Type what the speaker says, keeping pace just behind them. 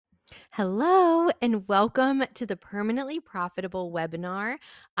Hello, and welcome to the Permanently Profitable webinar.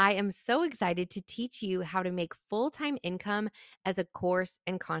 I am so excited to teach you how to make full time income as a course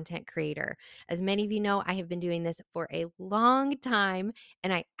and content creator. As many of you know, I have been doing this for a long time,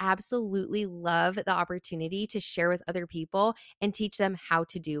 and I absolutely love the opportunity to share with other people and teach them how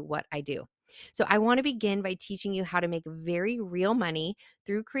to do what I do. So, I want to begin by teaching you how to make very real money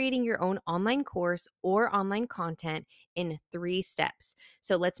through creating your own online course or online content in 3 steps.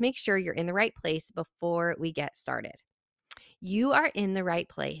 So let's make sure you're in the right place before we get started. You are in the right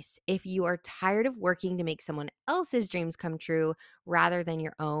place if you are tired of working to make someone else's dreams come true rather than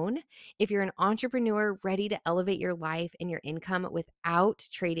your own. If you're an entrepreneur ready to elevate your life and your income without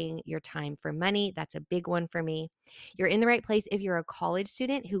trading your time for money, that's a big one for me. You're in the right place if you're a college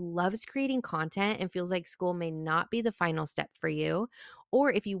student who loves creating content and feels like school may not be the final step for you. Or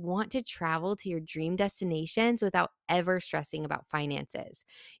if you want to travel to your dream destinations without ever stressing about finances.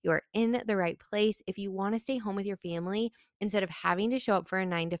 You're in the right place if you want to stay home with your family instead of having to show up for a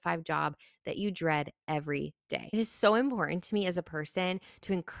 9 to 5 job that you dread every day. It is so important to me as a person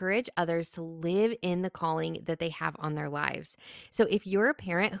to encourage others to live in the calling that they have on their lives. So if you're a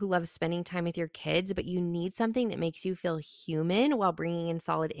parent who loves spending time with your kids, but you need something that makes you feel human while bringing in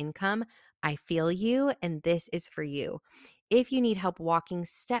solid income, I feel you, and this is for you. If you need help walking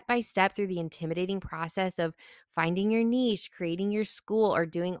step by step through the intimidating process of finding your niche, creating your school, or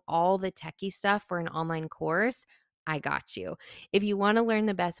doing all the techie stuff for an online course, I got you. If you want to learn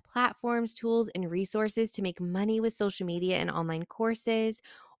the best platforms, tools, and resources to make money with social media and online courses,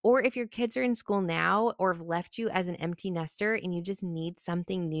 or if your kids are in school now or have left you as an empty nester and you just need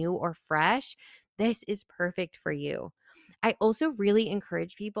something new or fresh, this is perfect for you. I also really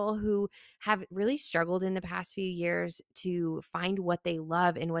encourage people who have really struggled in the past few years to find what they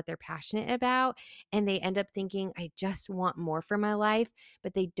love and what they're passionate about. And they end up thinking, I just want more for my life,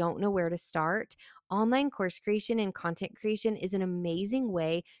 but they don't know where to start. Online course creation and content creation is an amazing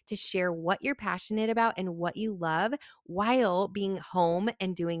way to share what you're passionate about and what you love while being home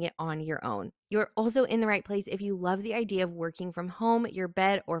and doing it on your own. You're also in the right place if you love the idea of working from home, your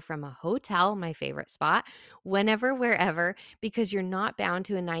bed, or from a hotel, my favorite spot, whenever, wherever, because you're not bound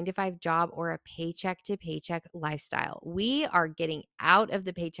to a 9 to 5 job or a paycheck to paycheck lifestyle. We are getting out of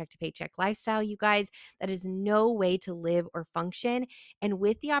the paycheck to paycheck lifestyle, you guys. That is no way to live or function. And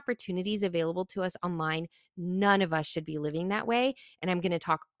with the opportunities available to us online, none of us should be living that way. And I'm going to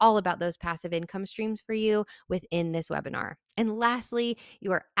talk all about those passive income streams for you within this webinar. And lastly,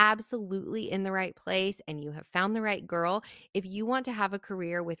 you are absolutely in the right place and you have found the right girl if you want to have a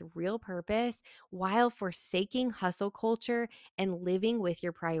career with real purpose while forsaking hustle culture and living with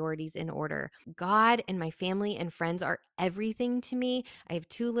your priorities in order. God and my family and friends are everything to me. I have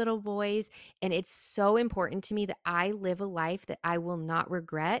 2 little boys, and it's so important to me that I live a life that I will not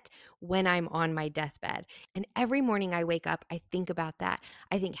regret when I'm on my deathbed. And every morning I wake up, I think about that.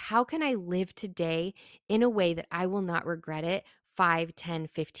 I think, how can I live today in a way that I will not regret it 5, 10,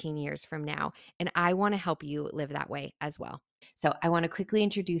 15 years from now? And I want to help you live that way as well. So I want to quickly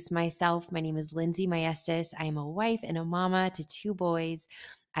introduce myself. My name is Lindsay Maestas. I am a wife and a mama to 2 boys.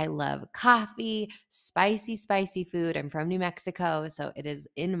 I love coffee, spicy, spicy food. I'm from New Mexico, so it is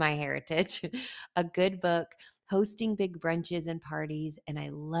in my heritage. A good book, hosting big brunches and parties, and I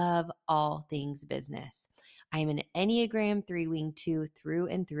love all things business. I am an Enneagram 3 Wing 2 through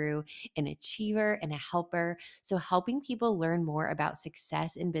and through, an achiever and a helper. So helping people learn more about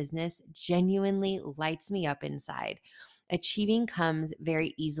success in business genuinely lights me up inside. Achieving comes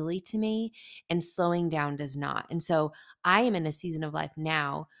very easily to me and slowing down does not. And so I am in a season of life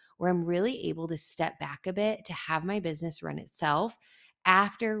now where I'm really able to step back a bit to have my business run itself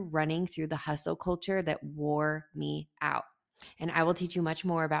after running through the hustle culture that wore me out. And I will teach you much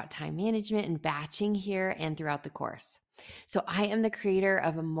more about time management and batching here and throughout the course. So I am the creator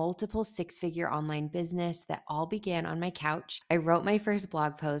of a multiple 6-figure online business that all began on my couch. I wrote my first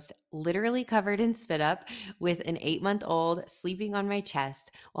blog post literally covered in spit up with an 8-month-old sleeping on my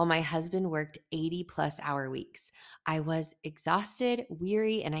chest while my husband worked 80-plus-hour weeks. I was exhausted,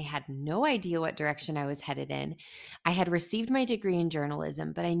 weary, and I had no idea what direction I was headed in. I had received my degree in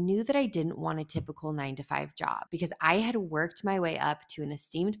journalism, but I knew that I didn't want a typical 9 to 5 job because I had worked my way up to an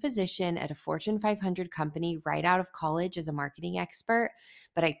esteemed position at a Fortune 500 company right out of college as a marketing expert.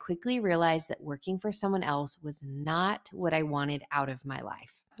 But I quickly realized that working for someone else was not what I wanted out of my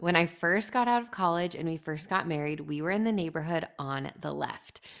life. When I first got out of college and we first got married, we were in the neighborhood on the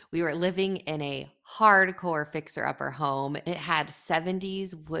left. We were living in a hardcore fixer-upper home. It had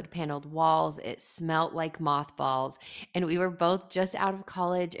 70s wood-paneled walls. It smelt like mothballs. And we were both just out of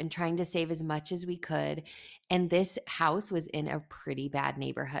college and trying to save as much as we could. And this house was in a pretty bad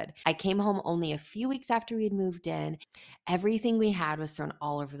neighborhood. I came home only a few weeks after we had moved in. Everything we had was thrown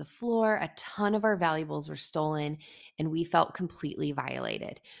all over the floor. A ton of our valuables were stolen, and we felt completely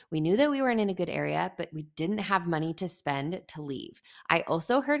violated. We knew that we weren't in a good area, but we didn't have money to spend to leave. I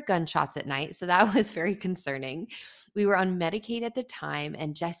also heard gunshots at night, so that was very concerning. We were on Medicaid at the time,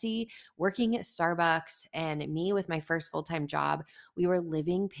 and Jesse working at Starbucks and me with my first full-time job, we were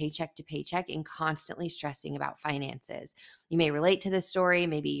living paycheck to paycheck and constantly stressing about finances. You may relate to this story.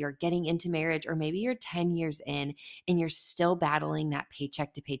 Maybe you're getting into marriage, or maybe you're 10 years in and you're still battling that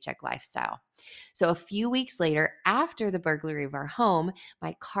paycheck to paycheck lifestyle. So, a few weeks later, after the burglary of our home,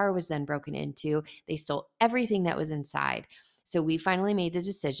 my car was then broken into. They stole everything that was inside. So, we finally made the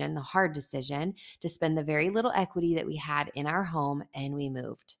decision, the hard decision, to spend the very little equity that we had in our home, and we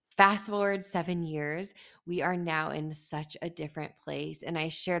moved. Fast forward 7 years, we are now in such a different place. And I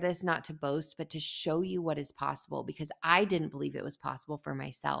share this not to boast, but to show you what is possible, because I didn't believe it was possible for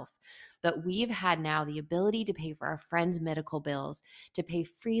myself. But we've had now the ability to pay for our friends' medical bills, to pay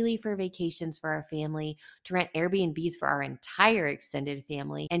freely for vacations for our family, to rent Airbnbs for our entire extended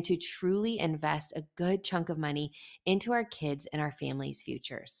family, and to truly invest a good chunk of money into our kids and our family's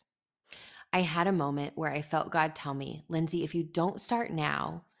futures. I had a moment where I felt God tell me, Lindsay, if you don't start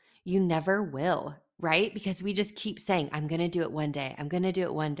now, you never will, right? Because we just keep saying, I'm going to do it one day. I'm going to do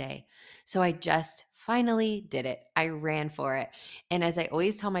it one day. So I just finally did it. I ran for it. And as I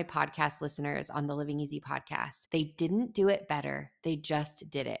always tell my podcast listeners on the Living Easy podcast, they didn't do it better. They just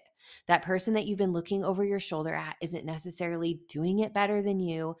did it. That person that you've been looking over your shoulder at isn't necessarily doing it better than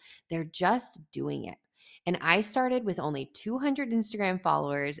you. They're just doing it. And I started with only 200 Instagram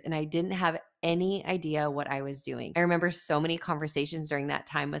followers, and I didn't have any idea what I was doing. I remember so many conversations during that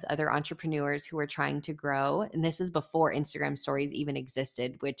time with other entrepreneurs who were trying to grow. And this was before Instagram stories even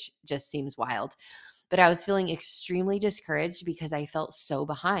existed, which just seems wild. But I was feeling extremely discouraged because I felt so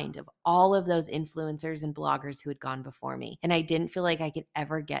behind of all of those influencers and bloggers who had gone before me. And I didn't feel like I could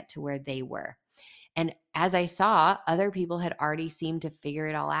ever get to where they were. And as I saw, other people had already seemed to figure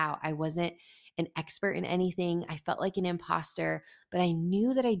it all out. I wasn't an expert in anything. I felt like an imposter, but I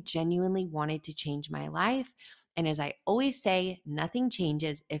knew that I genuinely wanted to change my life. And as I always say, nothing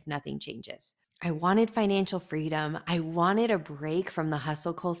changes if nothing changes. I wanted financial freedom. I wanted a break from the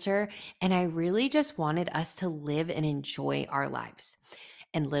hustle culture. And I really just wanted us to live and enjoy our lives.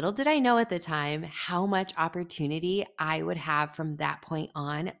 And little did I know at the time how much opportunity I would have from that point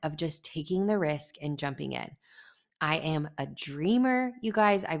on of just taking the risk and jumping in. I am a dreamer, you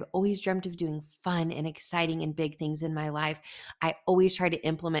guys. I've always dreamt of doing fun and exciting and big things in my life. I always try to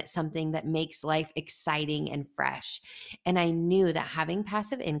implement something that makes life exciting and fresh. And I knew that having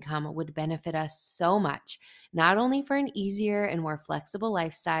passive income would benefit us so much, not only for an easier and more flexible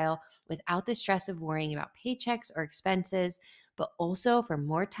lifestyle without the stress of worrying about paychecks or expenses, but also for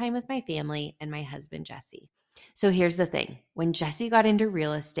more time with my family and my husband, Jesse. So here's the thing. When Jesse got into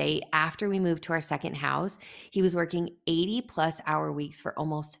real estate after we moved to our second house, he was working 80+ hour weeks for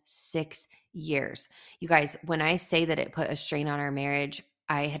almost 6 years. You guys, when I say that it put a strain on our marriage,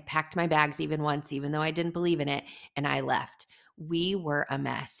 I had packed my bags even once, even though I didn't believe in it, and I left. We were a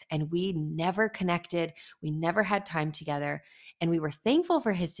mess and we never connected. We never had time together, and we were thankful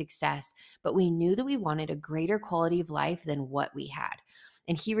for his success, but we knew that we wanted a greater quality of life than what we had.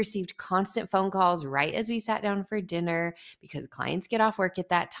 And he received constant phone calls right as we sat down for dinner because clients get off work at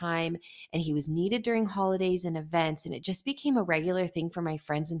that time. And he was needed during holidays and events. And it just became a regular thing for my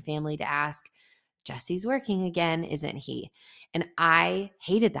friends and family to ask, Jesse's working again, isn't he? And I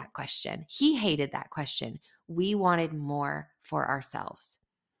hated that question. He hated that question. We wanted more for ourselves.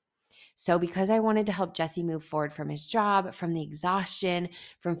 So because I wanted to help Jesse move forward from his job, from the exhaustion,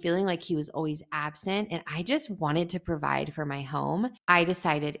 from feeling like he was always absent, and I just wanted to provide for my home, I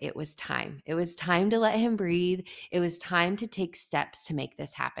decided it was time. It was time to let him breathe. It was time to take steps to make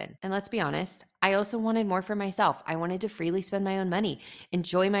this happen. And let's be honest, I also wanted more for myself. I wanted to freely spend my own money,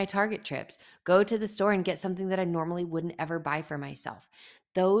 enjoy my Target trips, go to the store and get something that I normally wouldn't ever buy for myself.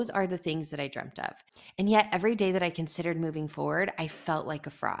 Those are the things that I dreamt of. And yet every day that I considered moving forward, I felt like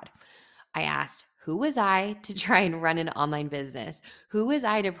a fraud. I asked, who was I to try and run an online business? Who was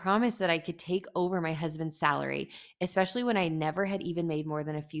I to promise that I could take over my husband's salary, especially when I never had even made more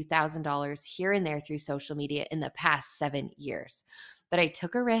than a few $1,000s here and there through social media in the past 7 years? But I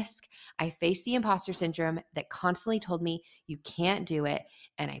took a risk. I faced the imposter syndrome that constantly told me, you can't do it.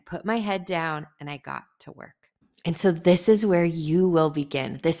 And I put my head down and I got to work. And so this is where you will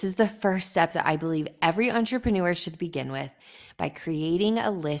begin. This is the first step that I believe every entrepreneur should begin with, by creating a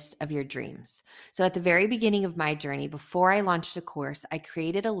list of your dreams. So at the very beginning of my journey, before I launched a course, I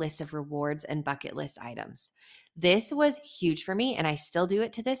created a list of rewards and bucket list items. This was huge for me, and I still do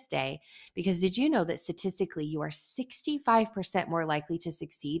it to this day, because did you know that statistically you are 65% more likely to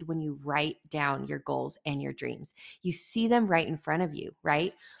succeed when you write down your goals and your dreams? You see them right in front of you,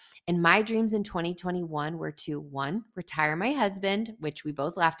 right? And my dreams in 2021 were to, one, retire my husband, which we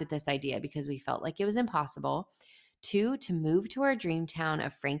both laughed at this idea because we felt like it was impossible. Two, to move to our dream town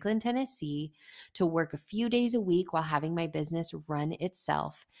of Franklin, Tennessee, to work a few days a week while having my business run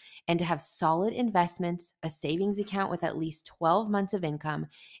itself, and to have solid investments, a savings account with at least 12 months of income,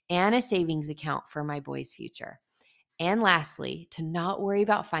 and a savings account for my boy's future. And lastly, to not worry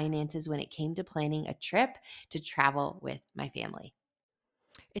about finances when it came to planning a trip to travel with my family.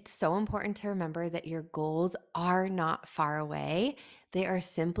 It's so important to remember that your goals are not far away. They are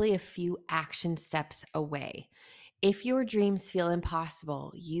simply a few action steps away. If your dreams feel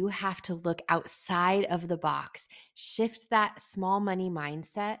impossible, you have to look outside of the box, shift that small money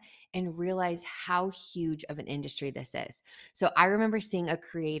mindset, and realize how huge of an industry this is. So, I remember seeing a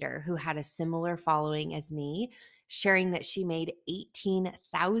creator who had a similar following as me sharing that she made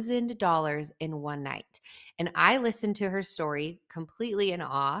 $18,000 in one night. And I listened to her story completely in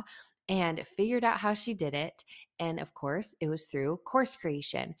awe and figured out how she did it. And of course, it was through course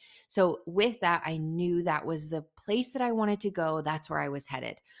creation. So, with that, I knew that was the place that I wanted to go. That's where I was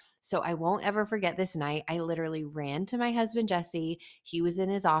headed. So, I won't ever forget this night. I literally ran to my husband, Jesse. He was in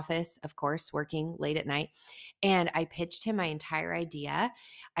his office, of course, working late at night. And I pitched him my entire idea.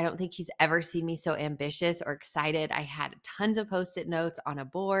 I don't think he's ever seen me so ambitious or excited. I had tons of post it notes on a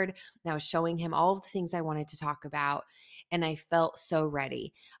board, and I was showing him all of the things I wanted to talk about. And I felt so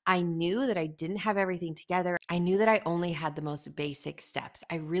ready. I knew that I didn't have everything together. I knew that I only had the most basic steps.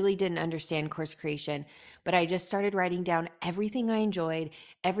 I really didn't understand course creation, but I just started writing down everything I enjoyed,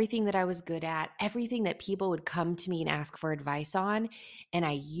 everything that I was good at, everything that people would come to me and ask for advice on. And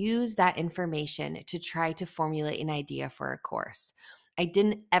I used that information to try to formulate an idea for a course. I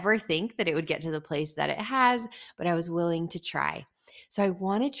didn't ever think that it would get to the place that it has, but I was willing to try. So I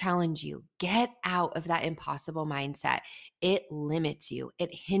want to challenge you, get out of that impossible mindset. It limits you,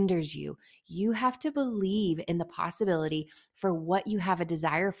 it hinders you. You have to believe in the possibility for what you have a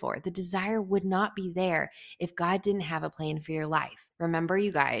desire for. The desire would not be there if God didn't have a plan for your life. Remember,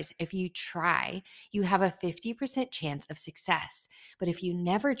 you guys, if you try, you have a 50% chance of success. But if you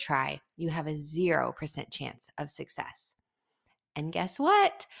never try, you have a 0% chance of success. And guess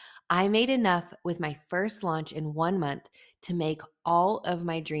what? I made enough with my first launch in 1 month to make all of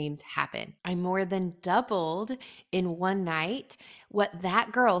my dreams happen. I more than doubled in one night what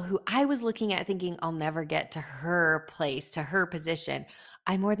that girl who I was looking at thinking I'll never get to her place, to her position.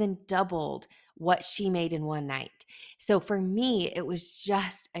 I more than doubled what she made in one night. So for me, it was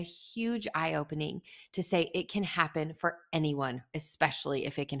just a huge eye opening to say it can happen for anyone, especially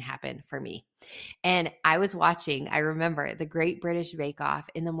if it can happen for me. And I was watching, I remember the Great British Bake Off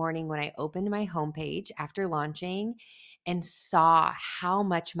in the morning when I opened my homepage after launching and saw how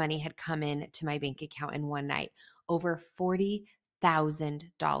much money had come in to my bank account in one night, over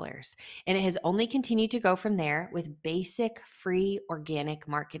 $40,000. And it has only continued to go from there with basic free organic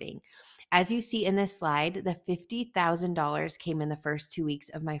marketing. As you see in this slide, the $50,000 came in the first 2 weeks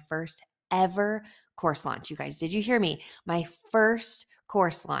of my first ever course launch. You guys, did you hear me? My first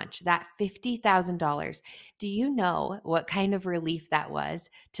course launch, that $50,000. Do you know what kind of relief that was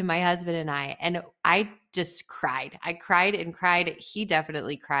to my husband and I? And I just cried. I cried and cried. He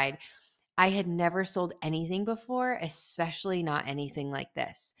definitely cried. I had never sold anything before, especially not anything like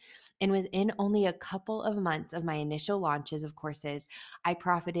this. And within only a couple of months of my initial launches of courses, I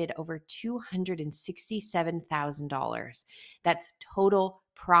profited over $267,000. That's total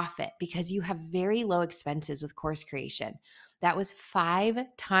profit because you have very low expenses with course creation. That was 5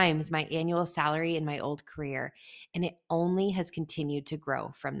 times my annual salary in my old career, and it only has continued to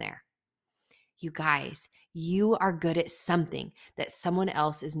grow from there. You guys, you are good at something that someone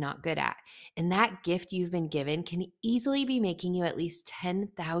else is not good at. And that gift you've been given can easily be making you at least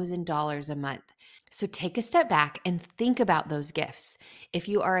 $10,000 a month. So take a step back and think about those gifts. If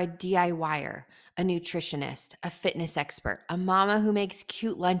you are a DIYer, a nutritionist, a fitness expert, a mama who makes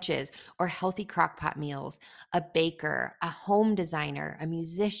cute lunches or healthy crockpot meals, a baker, a home designer, a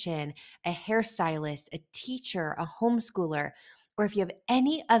musician, a hairstylist, a teacher, a homeschooler, or if you have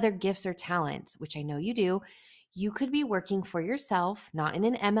any other gifts or talents, which I know you do, you could be working for yourself, not in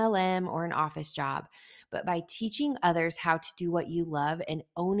an MLM or an office job, but by teaching others how to do what you love and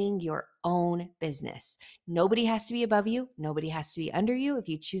owning your own business. Nobody has to be above you. Nobody has to be under you if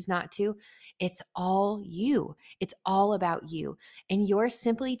you choose not to. It's all you. It's all about you. And you're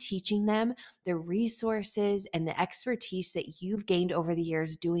simply teaching them the resources and the expertise that you've gained over the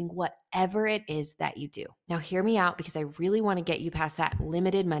years doing whatever it is that you do. Now, hear me out because I really want to get you past that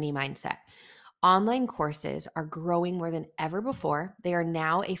limited money mindset. Online courses are growing more than ever before. They are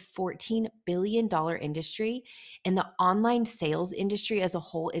now a $14 billion industry, and the online sales industry as a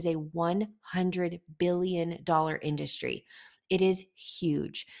whole is a $100 billion industry. It is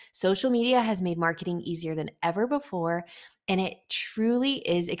huge. Social media has made marketing easier than ever before, and it truly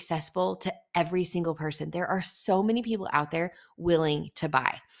is accessible to every single person. There are so many people out there willing to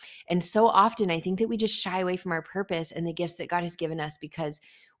buy. And so often, I think that we just shy away from our purpose and the gifts that God has given us because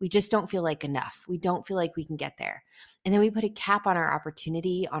we just don't feel like enough. We don't feel like we can get there. And then we put a cap on our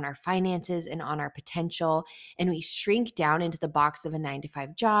opportunity, on our finances, and on our potential. And we shrink down into the box of a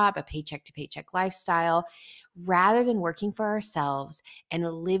 9-to-5 job, a paycheck to paycheck lifestyle, rather than working for ourselves and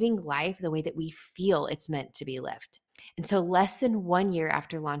living life the way that we feel it's meant to be lived. And so, less than 1 year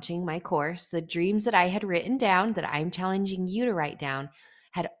after launching my course, the dreams that I had written down that I'm challenging you to write down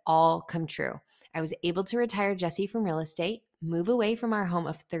had all come true. I was able to retire Jesse from real estate, move away from our home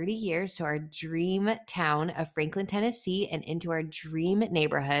of 30 years to our dream town of Franklin, Tennessee, and into our dream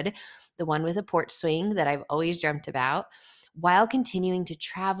neighborhood, the one with a porch swing that I've always dreamt about, while continuing to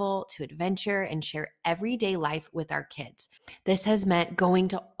travel, to adventure, and share everyday life with our kids. This has meant going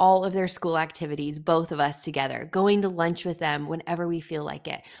to all of their school activities, both of us together, going to lunch with them whenever we feel like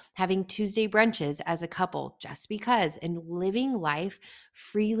it, having Tuesday brunches as a couple just because, and living life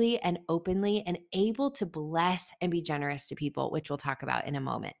freely and openly and able to bless and be generous to people, which we'll talk about in a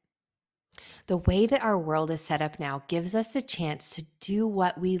moment. The way that our world is set up now gives us a chance to do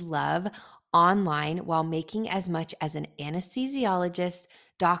what we love online while making as much as an anesthesiologist,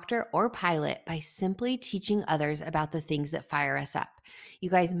 doctor, or pilot by simply teaching others about the things that fire us up. You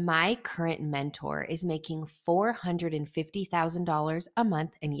guys, my current mentor is making $450,000 a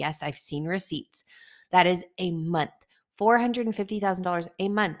month. And yes, I've seen receipts. That is a month. $450,000 a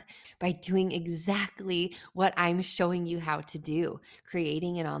month by doing exactly what I'm showing you how to do,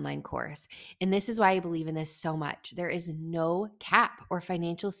 creating an online course. And this is why I believe in this so much. There is no cap or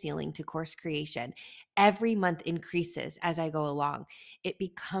financial ceiling to course creation. Every month increases as I go along. It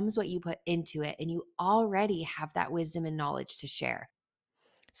becomes what you put into it, and you already have that wisdom and knowledge to share.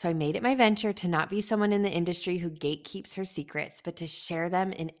 So I made it my venture to not be someone in the industry who gatekeeps her secrets, but to share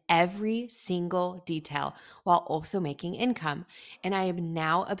them in every single detail while also making income. And I am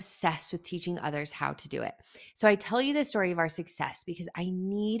now obsessed with teaching others how to do it. So I tell you the story of our success because I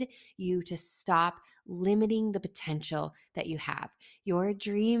need you to stop limiting the potential that you have. Your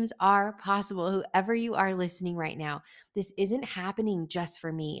dreams are possible, whoever you are listening right now. This isn't happening just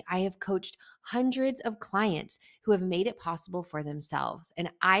for me. I have coached hundreds of clients who have made it possible for themselves,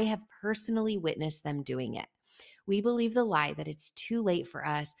 and I have personally witnessed them doing it. We believe the lie that it's too late for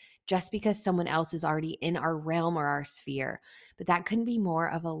us just because someone else is already in our realm or our sphere, but that couldn't be more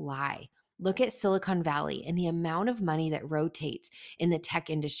of a lie. Look at Silicon Valley and the amount of money that rotates in the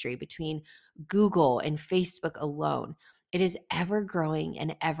tech industry between Google and Facebook alone. It is ever growing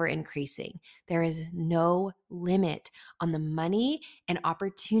and ever increasing. There is no limit on the money and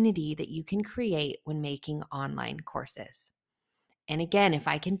opportunity that you can create when making online courses. And again, if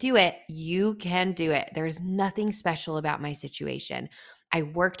I can do it, you can do it. There's nothing special about my situation. I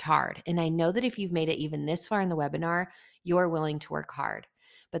worked hard, and I know that if you've made it even this far in the webinar, you're willing to work hard.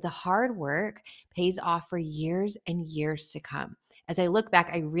 But the hard work pays off for years and years to come. As I look back,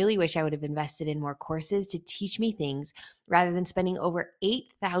 I really wish I would have invested in more courses to teach me things rather than spending over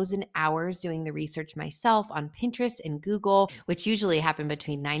 8,000 hours doing the research myself on Pinterest and Google, which usually happened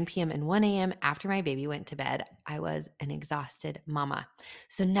between 9 p.m. and 1 a.m. after my baby went to bed. I was an exhausted mama.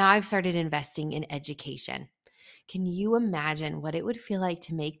 So now I've started investing in education. Can you imagine what it would feel like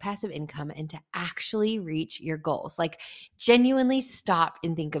to make passive income and to actually reach your goals? Like, genuinely stop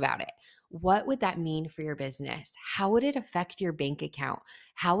and think about it. What would that mean for your business? How would it affect your bank account?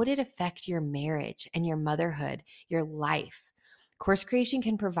 How would it affect your marriage and your motherhood, your life? Course creation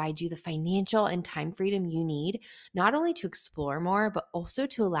can provide you the financial and time freedom you need, not only to explore more, but also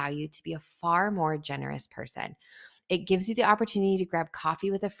to allow you to be a far more generous person. It gives you the opportunity to grab coffee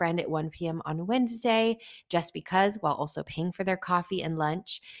with a friend at 1 p.m. on Wednesday, just because, while also paying for their coffee and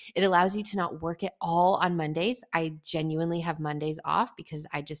lunch. It allows you to not work at all on Mondays. I genuinely have Mondays off because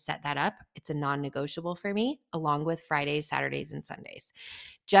I just set that up. It's a non negotiable for me, along with Fridays, Saturdays, and Sundays,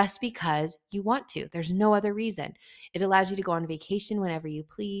 just because you want to. There's no other reason. It allows you to go on vacation whenever you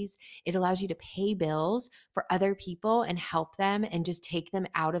please. It allows you to pay bills for other people and help them and just take them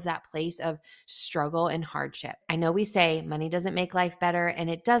out of that place of struggle and hardship. I know we say money doesn't make life better, and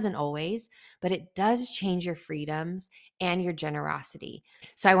it doesn't always, but it does change your freedoms and your generosity.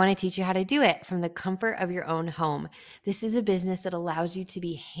 So I want to teach you how to do it from the comfort of your own home. This is a business that allows you to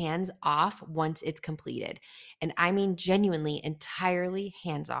be hands off once it's completed. And I mean genuinely entirely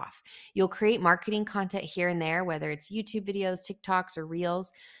hands off. You'll create marketing content here and there, whether it's YouTube videos, TikToks, or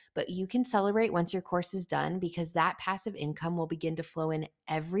Reels, but you can celebrate once your course is done because that passive income will begin to flow in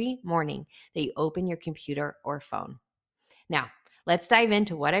every morning that you open your computer or phone. Now, let's dive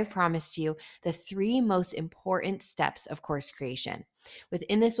into what I've promised you, the 3 most important steps of course creation.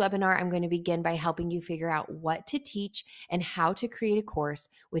 Within this webinar, I'm going to begin by helping you figure out what to teach and how to create a course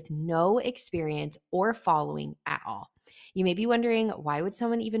with no experience or following at all. You may be wondering, why would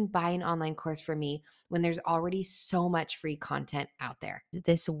someone even buy an online course from me when there's already so much free content out there?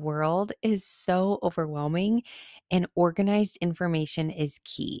 This world is so overwhelming, and organized information is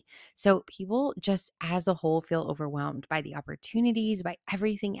key. So people just as a whole feel overwhelmed by the opportunities, by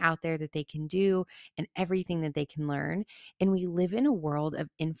everything out there that they can do and everything that they can learn. And we live in a world of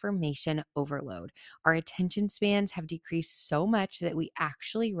information overload. Our attention spans have decreased so much that we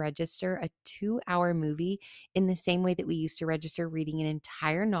actually register a 2-hour movie in the same way that we used to register reading an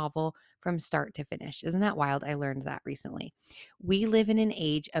entire novel from start to finish. Isn't that wild? I learned that recently. We live in an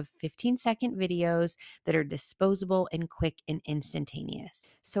age of 15-second videos that are disposable and quick and instantaneous.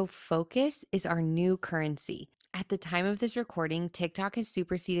 So focus is our new currency. At the time of this recording, TikTok has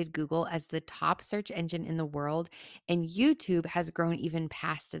superseded Google as the top search engine in the world, and YouTube has grown even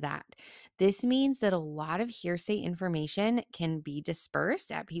past that. This means that a lot of hearsay information can be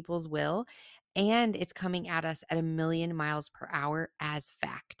dispersed at people's will, and it's coming at us at 1,000,000 miles per hour as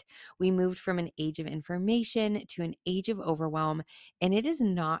fact. We moved from an age of information to an age of overwhelm, and it is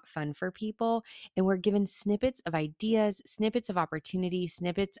not fun for people. And we're given snippets of ideas, snippets of opportunity,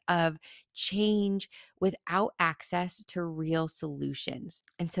 snippets of change without access to real solutions.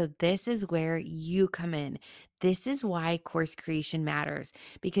 And so this is where you come in. This is why course creation matters,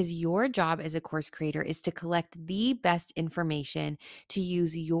 because your job as a course creator is to collect the best information, to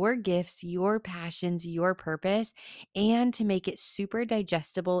use your gifts, your passions, your purpose, and to make it super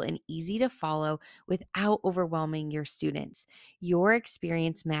digestible and easy to follow without overwhelming your students. Your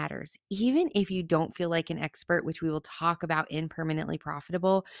experience matters. Even if you don't feel like an expert, which we will talk about in Permanently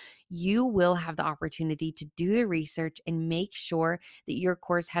Profitable, you will have the opportunity to do the research and make sure that your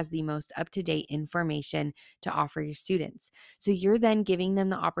course has the most up-to-date information to offer your students. So you're then giving them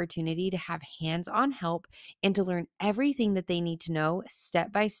the opportunity to have hands-on help and to learn everything that they need to know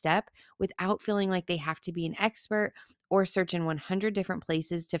step by step without feeling like they have to be an expert or search in 100 different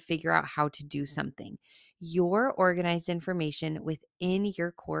places to figure out how to do something. Your organized information within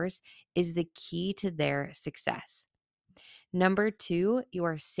your course is the key to their success. Number 2, you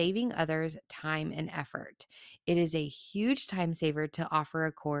are saving others time and effort. It is a huge time saver to offer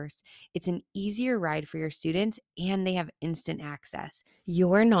a course. It's an easier ride for your students, and they have instant access.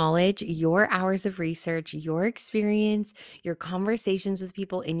 Your knowledge, your hours of research, your experience, your conversations with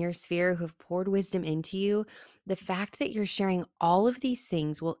people in your sphere who have poured wisdom into you, the fact that you're sharing all of these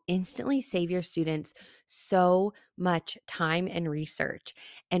things will instantly save your students so much time and research.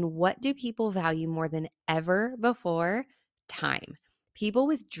 And what do people value more than ever before? Time. People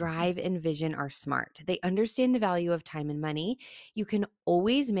with drive and vision are smart. They understand the value of time and money. You can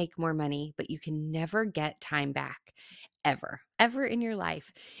always make more money, but you can never get time back. Ever in your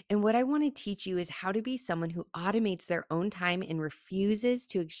life. And what I want to teach you is how to be someone who automates their own time and refuses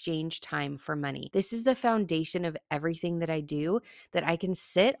to exchange time for money. This is the foundation of everything that I do, that I can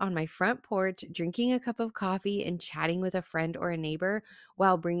sit on my front porch drinking a cup of coffee and chatting with a friend or a neighbor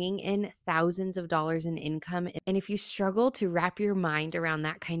while bringing in thousands of dollars in income. And if you struggle to wrap your mind around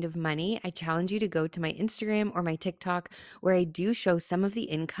that kind of money, I challenge you to go to my Instagram or my TikTok, where I do show some of the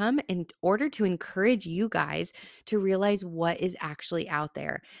income in order to encourage you guys to realize what is actually out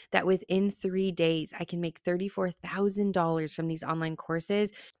there. That within 3 days, I can make $34,000 from these online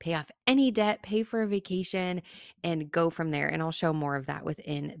courses, pay off any debt, pay for a vacation, and go from there. And I'll show more of that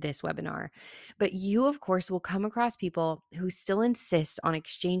within this webinar. But you, of course, will come across people who still insist on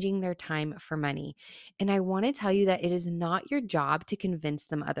exchanging their time for money. And I want to tell you that it is not your job to convince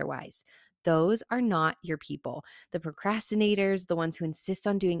them otherwise. Those are not your people. The procrastinators, the ones who insist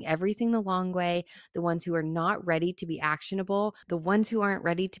on doing everything the long way, the ones who are not ready to be actionable, the ones who aren't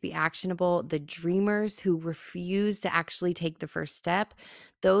ready to be actionable, the dreamers who refuse to actually take the first step,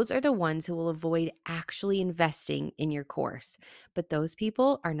 those are the ones who will avoid actually investing in your course. But those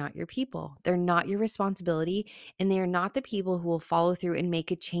people are not your people. They're not your responsibility, and they are not the people who will follow through and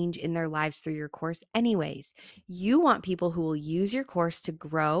make a change in their lives through your course, anyways. You want people who will use your course to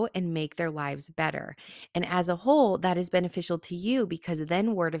grow and make their lives better. And as a whole, that is beneficial to you because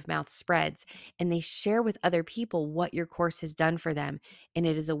then word of mouth spreads and they share with other people what your course has done for them. And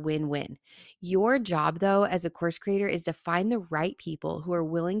it is a win win. Your job, though, as a course creator, is to find the right people who are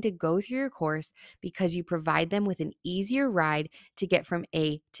willing to go through your course because you provide them with an easier ride to get from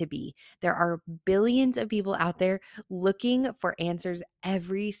A to B. There are billions of people out there looking for answers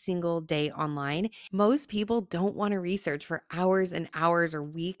every single day online. Most people don't want to research for hours and hours or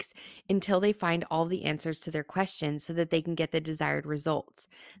weeks until they find all the answers to their questions so that they can get the desired results.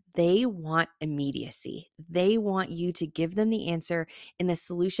 They want immediacy. They want you to give them the answer and the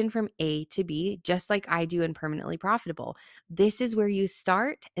solution from A to B, just like I do in Permanently Profitable. This is where you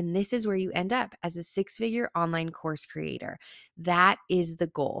start, and this is where you end up as a six-figure online course creator. That is the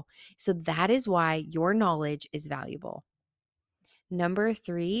goal. So that is why your knowledge is valuable. Number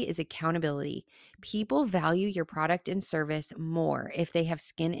 3 is accountability. People value your product and service more if they have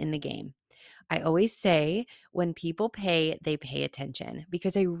skin in the game. I always say when people pay, they pay attention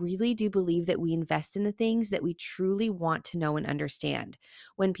because I really do believe that we invest in the things that we truly want to know and understand.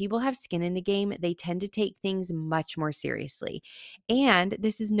 When people have skin in the game, they tend to take things much more seriously. And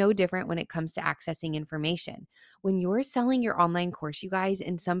this is no different when it comes to accessing information. When you're selling your online course, you guys,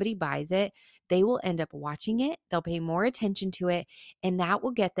 and somebody buys it, they will end up watching it, they'll pay more attention to it, and that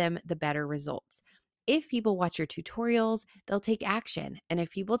will get them the better results. If people watch your tutorials, they'll take action. And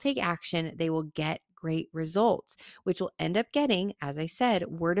if people take action, they will get great results, which will end up getting, as I said,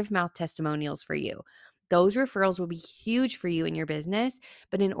 word of mouth testimonials for you. Those referrals will be huge for you in your business.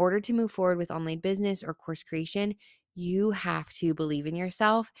 But in order to move forward with online business or course creation, you have to believe in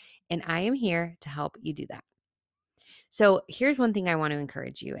yourself. And I am here to help you do that. So here's one thing I want to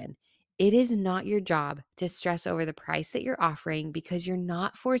encourage you in. It is not your job to stress over the price that you're offering because you're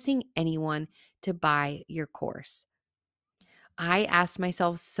not forcing anyone to buy your course. I asked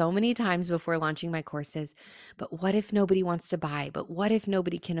myself so many times before launching my courses, but what if nobody wants to buy? But what if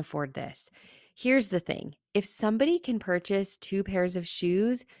nobody can afford this? Here's the thing. If somebody can purchase 2 pairs of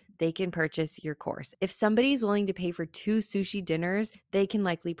shoes, they can purchase your course. If somebody's willing to pay for 2 sushi dinners, they can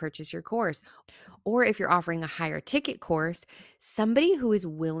likely purchase your course. Or if you're offering a higher ticket course, somebody who is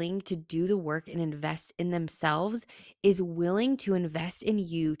willing to do the work and invest in themselves is willing to invest in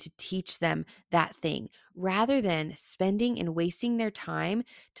you to teach them that thing rather than spending and wasting their time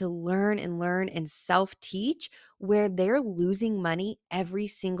to learn and self teach where they're losing money every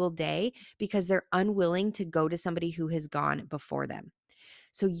single day because they're unwilling to go to somebody who has gone before them.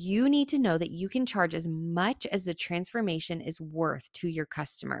 So you need to know that you can charge as much as the transformation is worth to your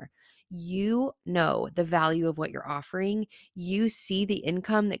customer. You know the value of what you're offering. You see the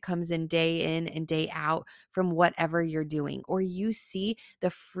income that comes in and day out from whatever you're doing, or you see the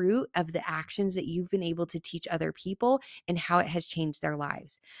fruit of the actions that you've been able to teach other people and how it has changed their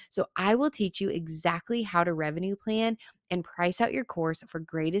lives. So I will teach you exactly how to revenue plan and price out your course for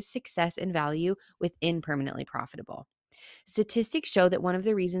greatest success and value within Permanently Profitable. Statistics show that one of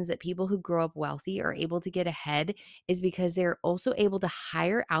the reasons that people who grow up wealthy are able to get ahead is because they're also able to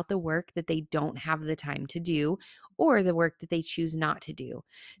hire out the work that they don't have the time to do or the work that they choose not to do.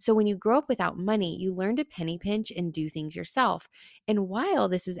 So when you grow up without money, you learn to penny pinch and do things yourself. And while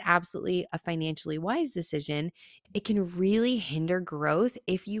this is absolutely a financially wise decision, it can really hinder growth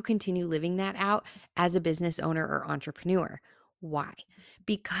if you continue living that out as a business owner or entrepreneur. Why?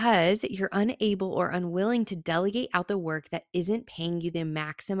 Because you're unable or unwilling to delegate out the work that isn't paying you the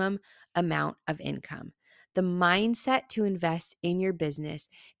maximum amount of income. The mindset to invest in your business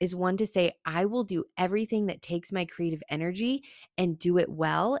is one to say, I will do everything that takes my creative energy and do it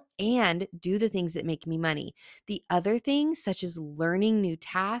well and do the things that make me money. The other things, such as learning new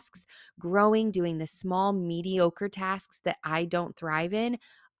tasks, growing, doing the small, mediocre tasks that I don't thrive in,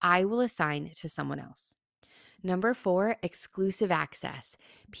 I will assign to someone else. Number 4, exclusive access.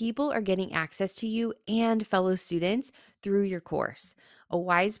 People are getting access to you and fellow students through your course. A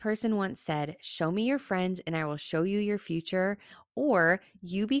wise person once said, "Show me your friends and I will show you your future," or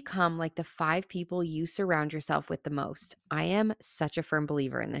you become like the five people you surround yourself with the most. I am such a firm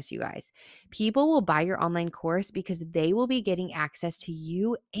believer in this, you guys. People will buy your online course because they will be getting access to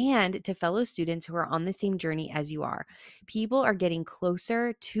you and to fellow students who are on the same journey as you are. People are getting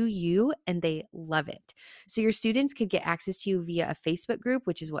closer to you and they love it. So your students could get access to you via a Facebook group,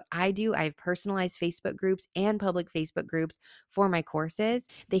 which is what I do. I have personalized Facebook groups and public Facebook groups for my courses.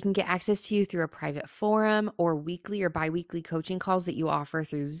 They can get access to you through a private forum or weekly or bi-weekly coaching calls that you offer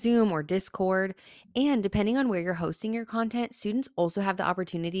through Zoom or Discord. And depending on where you're hosting your content, students also have the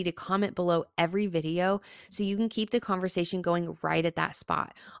opportunity to comment below every video so you can keep the conversation going right at that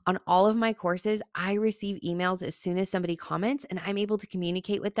spot. On all of my courses, I receive emails as soon as somebody comments, and I'm able to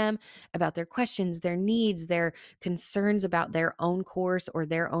communicate with them about their questions, their needs, their concerns about their own course or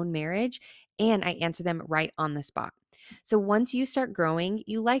their own marriage, and I answer them right on the spot. So once you start growing,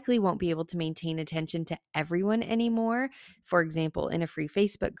 you likely won't be able to maintain attention to everyone anymore, for example, in a free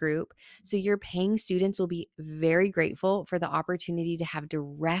Facebook group. So your paying students will be very grateful for the opportunity to have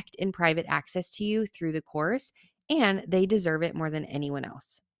direct and private access to you through the course, and they deserve it more than anyone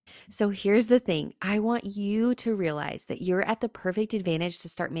else. So here's the thing. I want you to realize that you're at the perfect advantage to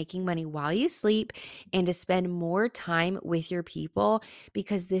start making money while you sleep and to spend more time with your people,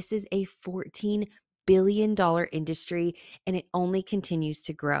 because this is a $14 billion industry and it only continues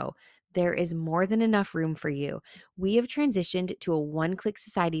to grow. There is more than enough room for you. We have transitioned to a one-click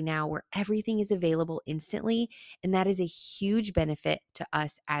society now where everything is available instantly, and that is a huge benefit to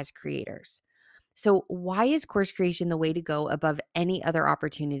us as creators. So, why is course creation the way to go above any other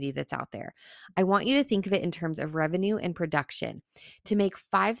opportunity that's out there? I want you to think of it in terms of revenue and production. To make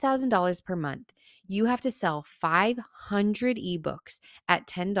 $5,000 per month, you have to sell 500 ebooks at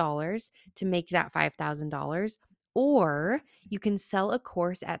 $10 to make that $5,000. Or you can sell a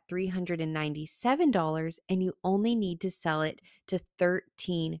course at $397 and you only need to sell it to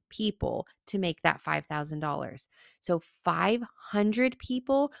 13 people to make that $5,000. So 500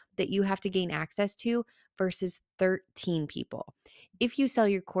 people that you have to gain access to versus 13 people. If you sell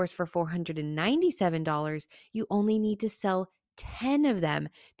your course for $497, you only need to sell 10 of them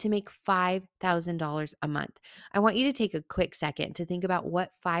to make $5,000 a month. I want you to take a quick second to think about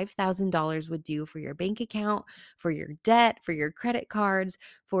what $5,000 would do for your bank account, for your debt, for your credit cards,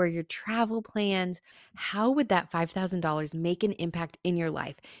 for your travel plans. How would that $5,000 make an impact in your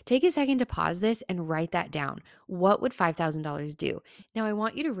life? Take a second to pause this and write that down. What would $5,000 do? Now, I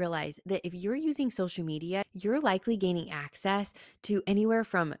want you to realize that if you're using social media, you're likely gaining access to anywhere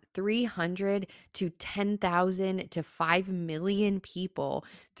from 300 to 10,000 to 5 million people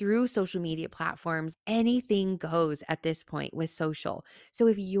through social media platforms. Anything goes at this point with social. So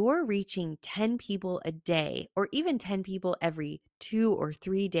if you're reaching 10 people a day or even 10 people every 2 or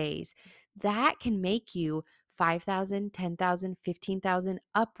 3 days, that can make you 5,000, 10,000, 15,000,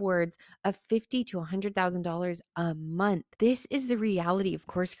 upwards of $50,000 to $100,000 a month. This is the reality of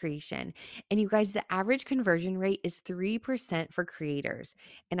course creation. And you guys, the average conversion rate is 3% for creators.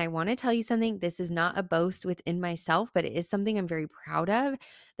 And I want to tell you something, this is not a boast within myself, but it is something I'm very proud of,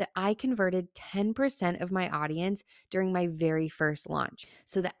 that I converted 10% of my audience during my very first launch.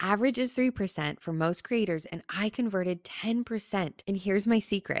 So the average is 3% for most creators, and I converted 10%. And here's my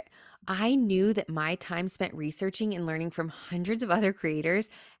secret. I knew that my time spent researching and learning from hundreds of other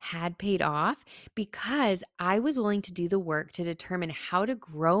creators had paid off because I was willing to do the work to determine how to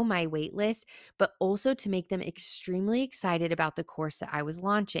grow my waitlist, but also to make them extremely excited about the course that I was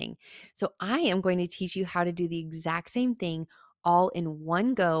launching. So I am going to teach you how to do the exact same thing all in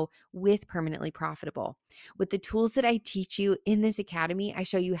one go with Permanently Profitable. With the tools that I teach you in this academy, I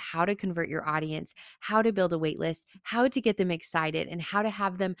show you how to convert your audience, how to build a waitlist, how to get them excited, and how to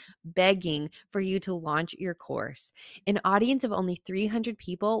have them begging for you to launch your course. An audience of only 300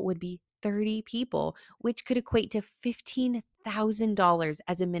 people would be 30 people, which could equate to $15,000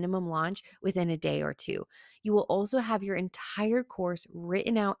 as a minimum launch within a day or two. You will also have your entire course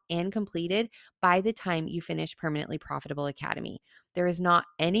written out and completed by the time you finish Permanently Profitable Academy. There is not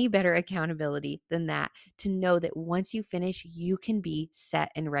any better accountability than that, to know that once you finish, you can be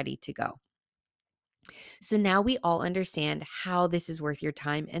set and ready to go. So now we all understand how this is worth your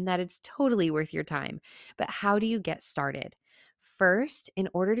time and that it's totally worth your time. But how do you get started? First, in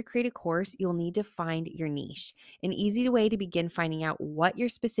order to create a course, you'll need to find your niche. An easy way to begin finding out what your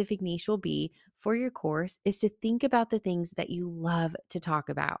specific niche will be for your course is to think about the things that you love to talk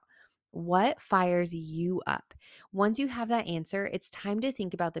about. What fires you up? Once you have that answer, it's time to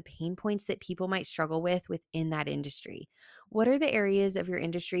think about the pain points that people might struggle with within that industry. What are the areas of your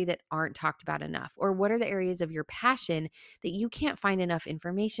industry that aren't talked about enough? Or what are the areas of your passion that you can't find enough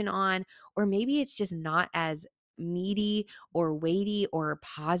information on? Or maybe it's just not as meaty or weighty or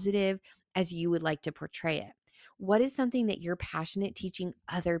positive as you would like to portray it. What is something that you're passionate teaching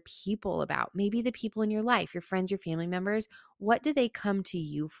other people about? Maybe the people in your life, your friends, your family members. What do they come to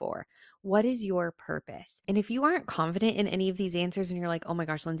you for? What is your purpose? And if you aren't confident in any of these answers and you're like, oh my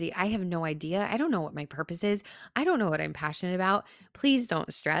gosh, Lindsay, I have no idea. I don't know what my purpose is. I don't know what I'm passionate about. Please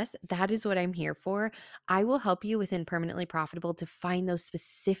don't stress. That is what I'm here for. I will help you within Permanently Profitable to find those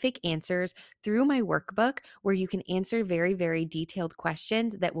specific answers through my workbook where you can answer very, very detailed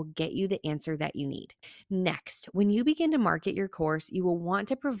questions that will get you the answer that you need. Next, when you begin to market your course, you will want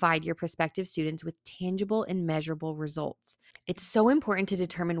to provide your prospective students with tangible and measurable results. It's so important to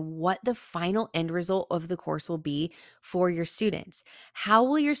determine what the final end result of the course will be for your students. How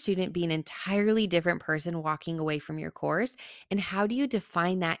will your student be an entirely different person walking away from your course? And how do you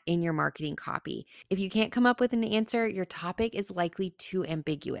define that in your marketing copy? If you can't come up with an answer, your topic is likely too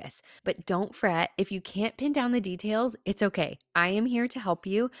ambiguous. But don't fret. If you can't pin down the details, it's okay. I am here to help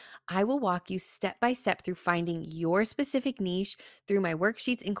you. I will walk you step by step through finding your specific niche through my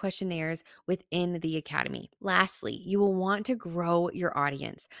worksheets and questionnaires within the Academy. Lastly, you will want to grow your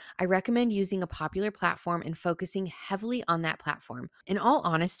audience. I recommend using a popular platform and focusing heavily on that platform. In all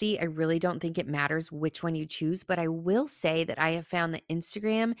honesty, I really don't think it matters which one you choose, but I will say that I have found that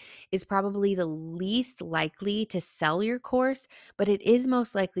Instagram is probably the least likely to sell your course, but it is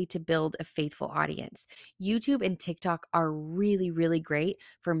most likely to build a faithful audience. YouTube and TikTok are really, really great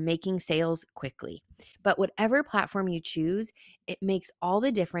for making sales quickly. But whatever platform you choose, it makes all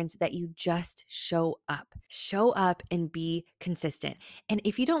the difference that you just show up. Show up and be consistent. And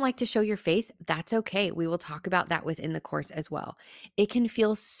if you don't like to show your face, that's okay. We will talk about that within the course as well. It can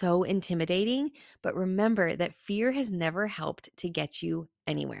feel so intimidating, but remember that fear has never helped to get you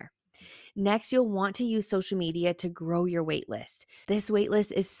anywhere. Next, you'll want to use social media to grow your waitlist. This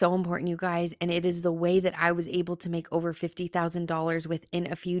waitlist is so important, you guys, and it is the way that I was able to make over $50,000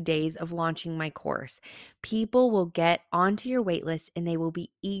 within a few days of launching my course. People will get onto your waitlist and they will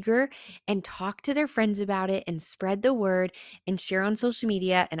be eager and talk to their friends about it and spread the word and share on social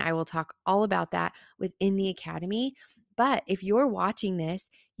media. And I will talk all about that within the Academy. But if you're watching this,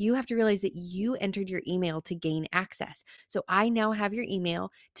 you have to realize that you entered your email to gain access. So I now have your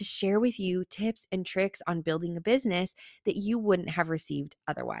email to share with you tips and tricks on building a business that you wouldn't have received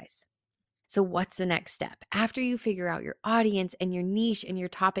otherwise. So, what's the next step? After you figure out your audience and your niche and your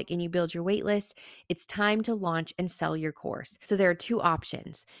topic and you build your waitlist, it's time to launch and sell your course. So, there are two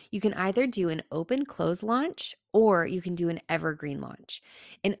options. You can either do an open close launch or you can do an evergreen launch.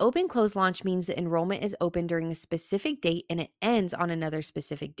 An open close launch means that enrollment is open during a specific date and it ends on another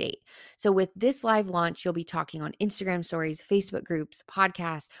specific date. So, with this live launch, you'll be talking on Instagram stories, Facebook groups,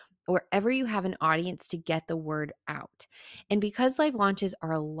 podcasts, wherever you have an audience to get the word out. And because live launches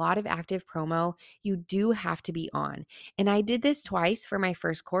are a lot of active promo, you do have to be on. And I did this twice for my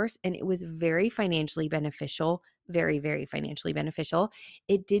first course, and it was very financially beneficial. Very, very financially beneficial.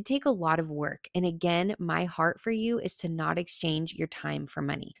 It did take a lot of work. And again, my heart for you is to not exchange your time for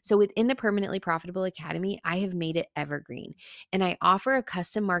money. So within the Permanently Profitable Academy, I have made it evergreen. And I offer a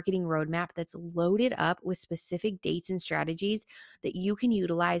custom marketing roadmap that's loaded up with specific dates and strategies that you can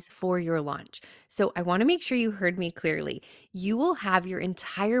utilize for your launch. So I want to make sure you heard me clearly. You will have your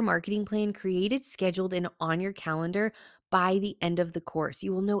entire marketing plan created, scheduled, and on your calendar by the end of the course.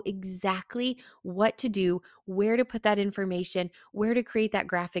 You will know exactly what to do, where to put that information, where to create that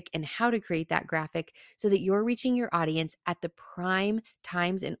graphic, and how to create that graphic so that you're reaching your audience at the prime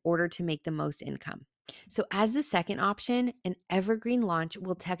times in order to make the most income. So, as the second option, an evergreen launch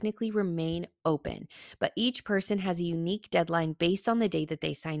will technically remain open, but each person has a unique deadline based on the day that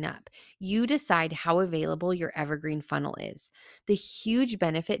they sign up. You decide how available your evergreen funnel is. The huge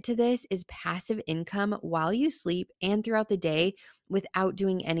benefit to this is passive income while you sleep and throughout the day without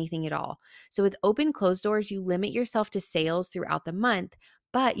doing anything at all. So, with open closed doors, you limit yourself to sales throughout the month.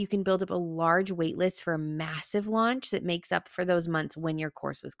 But you can build up a large wait list for a massive launch that makes up for those months when your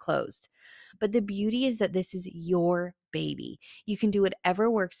course was closed. But the beauty is that this is your baby. You can do whatever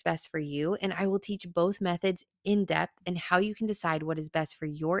works best for you, and I will teach both methods in depth and how you can decide what is best for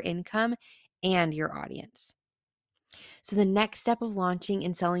your income and your audience. So, the next step of launching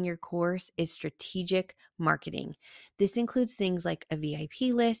and selling your course is strategic marketing. This includes things like a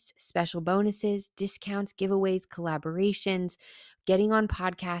VIP list, special bonuses, discounts, giveaways, collaborations, getting on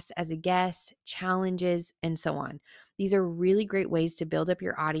podcasts as a guest, challenges, and so on. These are really great ways to build up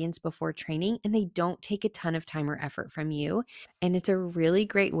your audience before training, and they don't take a ton of time or effort from you. And it's a really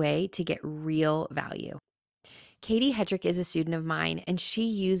great way to get real value. Katie Hedrick is a student of mine, and she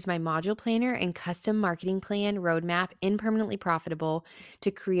used my module planner and custom marketing plan roadmap in Permanently Profitable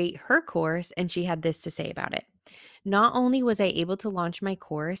to create her course, and she had this to say about it. Not only was I able to launch my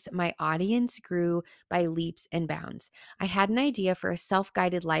course, my audience grew by leaps and bounds. I had an idea for a self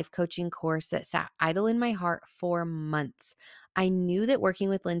guided life coaching course that sat idle in my heart for months. I knew that working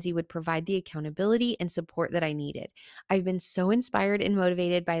with Lindsay would provide the accountability and support that I needed. I've been so inspired and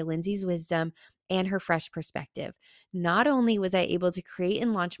motivated by Lindsay's wisdom and her fresh perspective. Not only was I able to create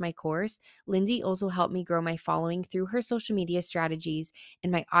and launch my course, Lindsay also helped me grow my following through her social media strategies,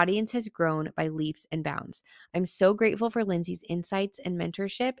 and my audience has grown by leaps and bounds. I'm so grateful for Lindsay's insights and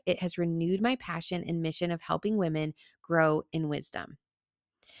mentorship. It has renewed my passion and mission of helping women grow in wisdom.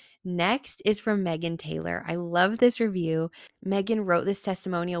 Next is from Megan Taylor. I love this review. Megan wrote this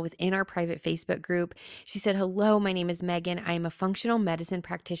testimonial within our private Facebook group. She said, "Hello, my name is Megan. I am a functional medicine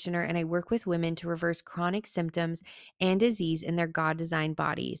practitioner and I work with women to reverse chronic symptoms and disease in their God-designed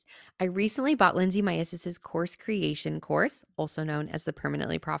bodies. I recently bought Lindsay Myasis's course creation course, also known as the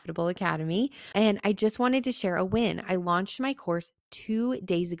Permanently Profitable Academy, and I just wanted to share a win. I launched my course 2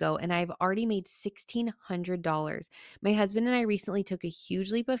 days ago and I've already made $1,600. My husband and I recently took a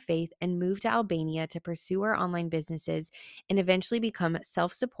huge leap of faith and moved to Albania to pursue our online businesses and eventually become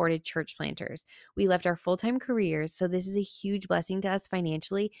self-supported church planters. We left our full-time careers, so this is a huge blessing to us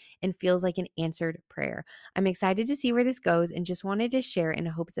financially and feels like an answered prayer. I'm excited to see where this goes and just wanted to share in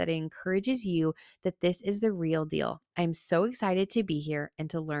hopes that it encourages you that this is the real deal. I'm so excited to be here and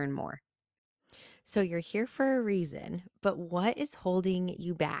to learn more." So you're here for a reason, but what is holding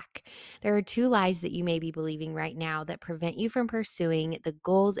you back? There are two lies that you may be believing right now that prevent you from pursuing the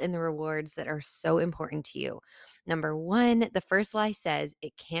goals and the rewards that are so important to you. Number one, the first lie says,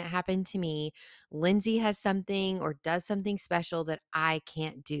 "It can't happen to me. Lindsay has something or does something special that I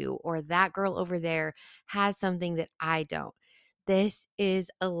can't do, or that girl over there has something that I don't." This is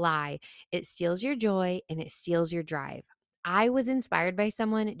a lie. It steals your joy and it steals your drive. I was inspired by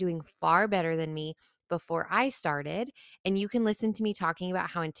someone doing far better than me before I started. And you can listen to me talking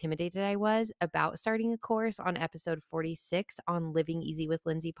about how intimidated I was about starting a course on episode 46 on Living Easy with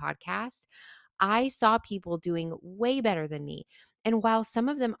Lindsay podcast. I saw people doing way better than me. And while some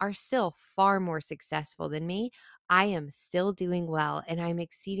of them are still far more successful than me, I am still doing well and I'm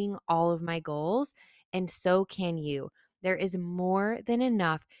exceeding all of my goals. And so can you. There is more than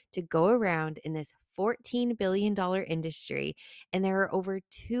enough to go around in this $14 billion industry. And there are over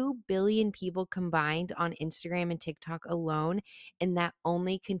 2 billion people combined on Instagram and TikTok alone. And that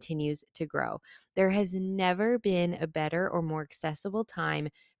only continues to grow. There has never been a better or more accessible time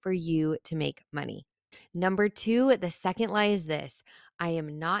for you to make money. Number two, the second lie is this: I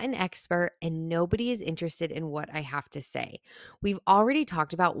am not an expert and nobody is interested in what I have to say. We've already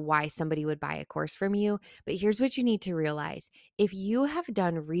talked about why somebody would buy a course from you, but here's what you need to realize. If you have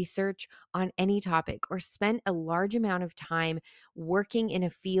done research on any topic or spent a large amount of time working in a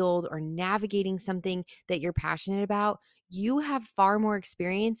field or navigating something that you're passionate about, you have far more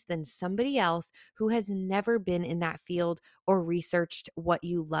experience than somebody else who has never been in that field or researched what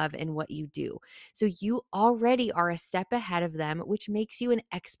you love and what you do. So you already are a step ahead of them, which makes you an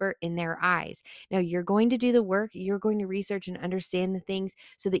expert in their eyes. Now you're going to do the work, you're going to research and understand the things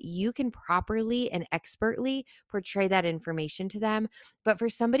so that you can properly and expertly portray that information to them. But for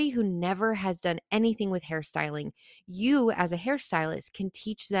somebody who never has done anything with hairstyling, you as a hairstylist can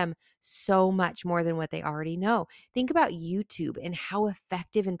teach them so much more than what they already know. Think about YouTube and how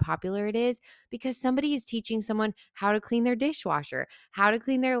effective and popular it is because somebody is teaching someone how to clean their dishwasher, how to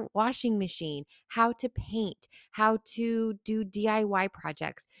clean their washing machine, how to paint, how to do DIY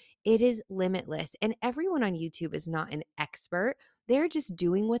projects. It is limitless. And everyone on YouTube is not an expert. They're just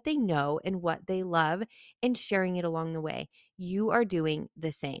doing what they know and what they love and sharing it along the way. You are doing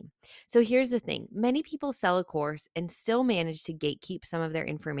the same. So here's the thing: many people sell a course and still manage to gatekeep some of their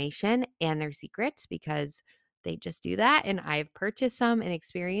information and their secrets because they just do that. And I've purchased some and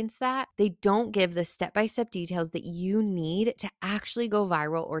experienced that. They don't give the step-by-step details that you need to actually go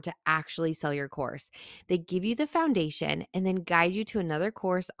viral or to actually sell your course. They give you the foundation and then guide you to another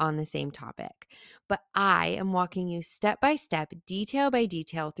course on the same topic. But I am walking you step by step, detail by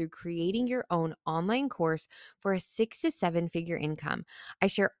detail through creating your own online course for a 6 to 7 figure income. I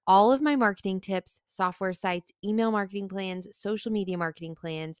share all of my marketing tips, software sites, email marketing plans, social media marketing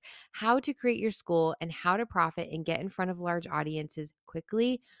plans, how to create your school, and how to profit and get in front of large audiences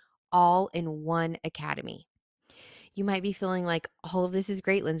quickly, all in one academy. You might be feeling like, all of this is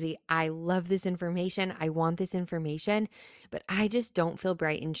great, Lindsay. I love this information. I want this information, but I just don't feel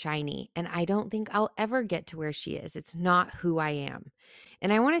bright and shiny. And I don't think I'll ever get to where she is. It's not who I am.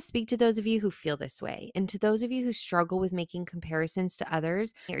 And I want to speak to those of you who feel this way, and to those of you who struggle with making comparisons to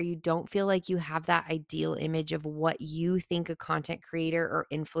others, or you don't feel like you have that ideal image of what you think a content creator or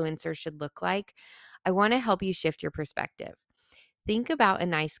influencer should look like. I want to help you shift your perspective. Think about a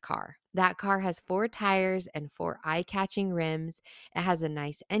nice car. That car has four tires and four eye catching rims. It has a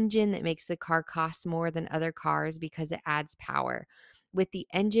nice engine that makes the car cost more than other cars because it adds power. With the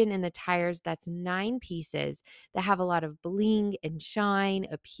engine and the tires, that's nine pieces that have a lot of bling and shine,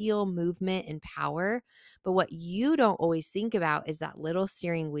 appeal, movement, and power. But what you don't always think about is that little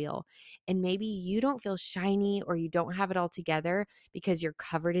steering wheel. And maybe you don't feel shiny or you don't have it all together because you're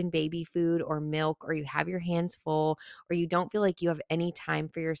covered in baby food or milk, or you have your hands full, or you don't feel like you have any time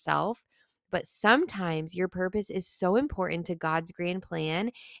for yourself. But sometimes your purpose is so important to God's grand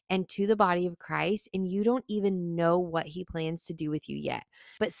plan and to the body of Christ, and you don't even know what He plans to do with you yet.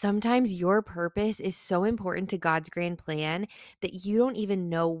 But sometimes your purpose is so important to God's grand plan that you don't even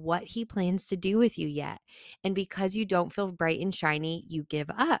know what He plans to do with you yet. And because you don't feel bright and shiny, you give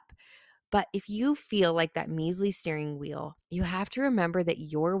up. But if you feel like that measly steering wheel, you have to remember that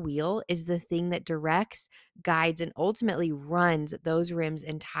your wheel is the thing that directs, guides, and ultimately runs those rims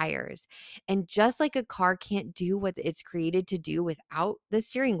and tires. And just like a car can't do what it's created to do without the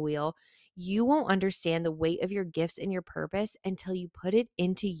steering wheel, you won't understand the weight of your gifts and your purpose until you put it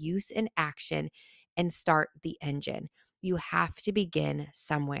into use and action and start the engine. You have to begin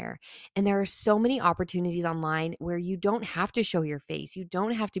somewhere. And there are so many opportunities online where you don't have to show your face. You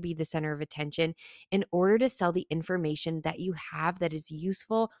don't have to be the center of attention in order to sell the information that you have that is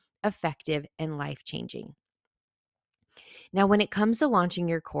useful, effective, and life changing. Now, when it comes to launching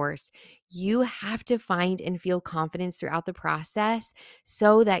your course, you have to find and feel confidence throughout the process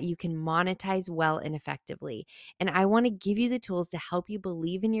so that you can monetize well and effectively. And I want to give you the tools to help you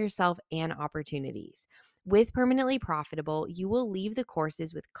believe in yourself and opportunities. With Permanently Profitable, you will leave the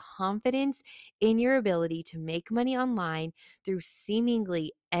courses with confidence in your ability to make money online through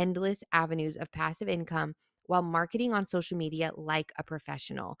seemingly endless avenues of passive income while marketing on social media like a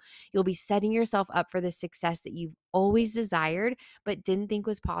professional. You'll be setting yourself up for the success that you've always desired, but didn't think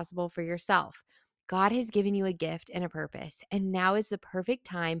was possible for yourself. God has given you a gift and a purpose, and now is the perfect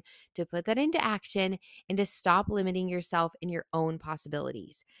time to put that into action and to stop limiting yourself in your own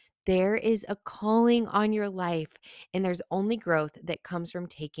possibilities. There is a calling on your life, and there's only growth that comes from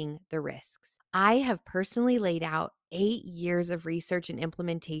taking the risks. I have personally laid out 8 years of research and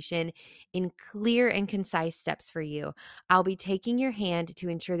implementation in clear and concise steps for you. I'll be taking your hand to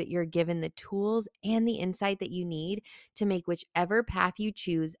ensure that you're given the tools and the insight that you need to make whichever path you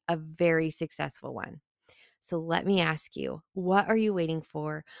choose a very successful one. So let me ask you, what are you waiting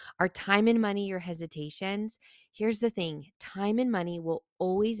for? Are time and money your hesitations? Here's the thing: time and money will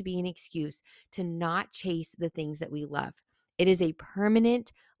always be an excuse to not chase the things that we love. It is a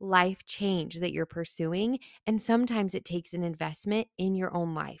permanent life change that you're pursuing, and sometimes it takes an investment in your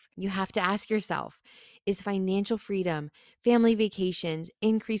own life. You have to ask yourself, is financial freedom, family vacations,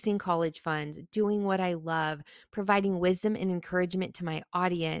 increasing college funds, doing what I love, providing wisdom and encouragement to my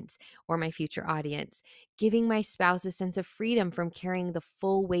audience or my future audience, giving my spouse a sense of freedom from carrying the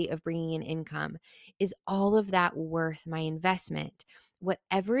full weight of bringing in income? Is all of that worth my investment?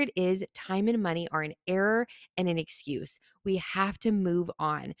 Whatever it is, time and money are an error and an excuse. We have to move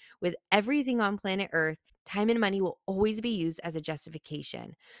on. With everything on planet Earth, time and money will always be used as a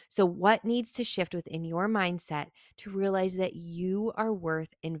justification. So, what needs to shift within your mindset to realize that you are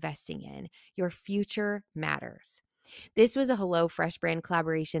worth investing in? Your future matters. This was a Hello Fresh brand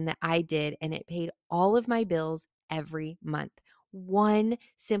collaboration that I did, and it paid all of my bills every month. One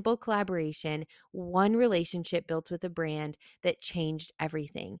simple collaboration, one relationship built with a brand that changed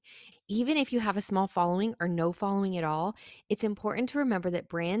everything. Even if you have a small following or no following at all, it's important to remember that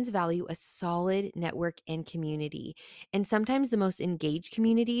brands value a solid network and community. And sometimes the most engaged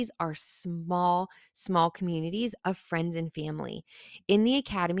communities are small communities of friends and family. In the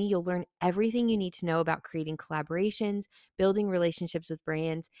Academy, you'll learn everything you need to know about creating collaborations, building relationships with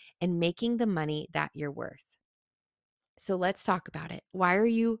brands, and making the money that you're worth. So let's talk about it. Why are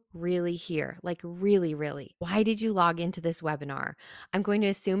you really here? Like, really, really? Why did you log into this webinar? I'm going to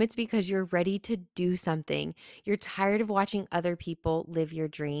assume it's because you're ready to do something. You're tired of watching other people live your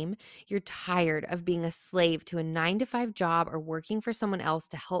dream. You're tired of being a slave to a 9 to 5 job or working for someone else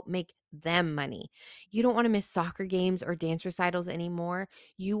to help make them money. You don't want to miss soccer games or dance recitals anymore.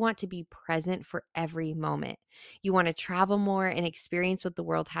 You want to be present for every moment. You want to travel more and experience what the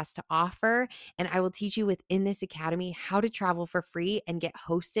world has to offer. And I will teach you within this academy how to travel for free and get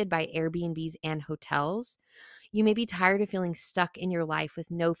hosted by Airbnbs and hotels. You may be tired of feeling stuck in your life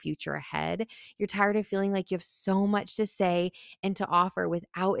with no future ahead. You're tired of feeling like you have so much to say and to offer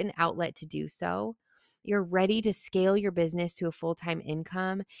without an outlet to do so. You're ready to scale your business to a full time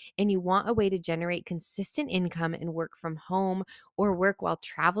income, and you want a way to generate consistent income and work from home or work while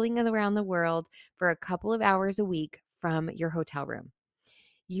traveling around the world for a couple of hours a week from your hotel room.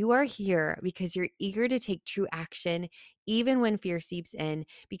 You are here because you're eager to take true action, even when fear seeps in,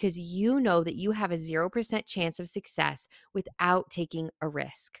 because you know that you have a 0% chance of success without taking a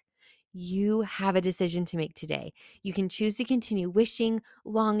risk. You have a decision to make today. You can choose to continue wishing,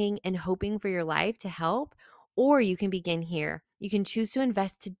 longing, and hoping for your life to help, or you can begin here. You can choose to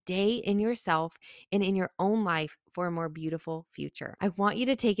invest today in yourself and in your own life for a more beautiful future. I want you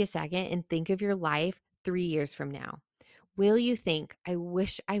to take a second and think of your life 3 years from now. Will you think, I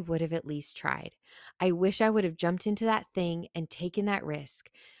wish I would have at least tried? I wish I would have jumped into that thing and taken that risk.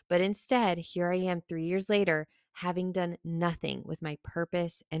 But instead, here I am 3 years later, having done nothing with my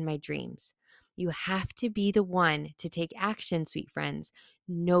purpose and my dreams. You have to be the one to take action, sweet friends.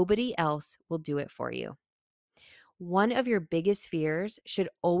 Nobody else will do it for you. One of your biggest fears should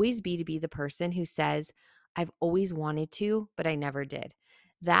always be to be the person who says, I've always wanted to, but I never did.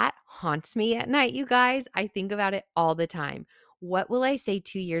 That haunts me at night, you guys. I think about it all the time. What will I say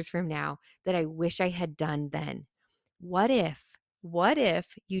 2 years from now that I wish I had done then? What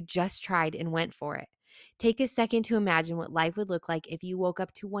if you just tried and went for it? Take a second to imagine what life would look like if you woke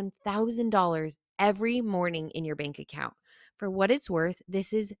up to $1,000 every morning in your bank account. For what it's worth,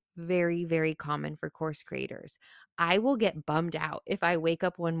 this is very, very common for course creators. I will get bummed out if I wake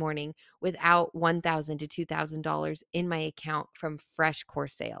up one morning without $1,000 to $2,000 in my account from fresh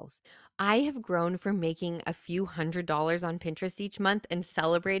course sales. I have grown from making a few $100s on Pinterest each month and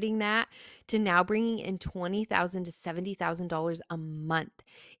celebrating that to now bringing in $20,000 to $70,000 a month.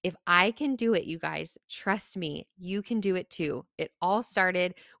 If I can do it, you guys, trust me, you can do it too. It all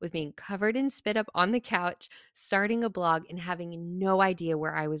started with being covered in spit up on the couch, starting a blog, and having no idea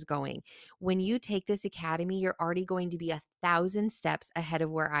where I was going. When you take this academy, you're already going to be 1,000 steps ahead of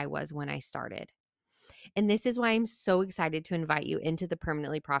where I was when I started. And this is why I'm so excited to invite you into the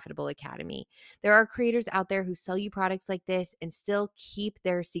Permanently Profitable Academy. There are creators out there who sell you products like this and still keep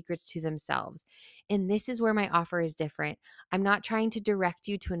their secrets to themselves. And this is where my offer is different. I'm not trying to direct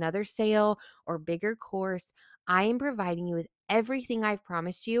you to another sale or bigger course. I am providing you with everything I've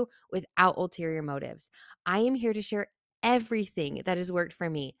promised you without ulterior motives. I am here to share everything that has worked for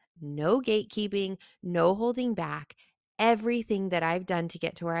me. No gatekeeping, no holding back. Everything that I've done to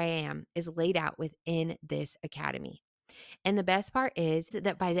get to where I am is laid out within this academy. And the best part is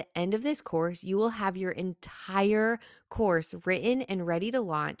that by the end of this course, you will have your entire course written and ready to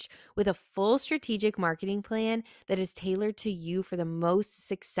launch with a full strategic marketing plan that is tailored to you for the most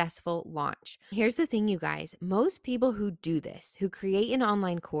successful launch. Here's the thing, you guys, most people who do this, who create an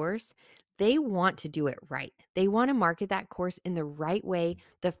online course, they want to do it right. They want to market that course in the right way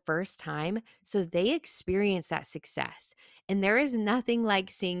the first time so they experience that success. And there is nothing like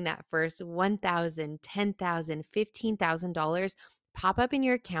seeing that first $1,000, $10,000, $15,000 pop up in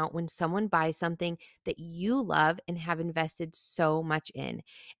your account when someone buys something that you love and have invested so much in.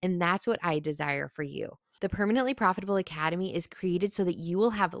 And that's what I desire for you. The Permanently Profitable Academy is created so that you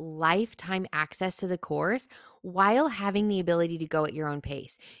will have lifetime access to the course while having the ability to go at your own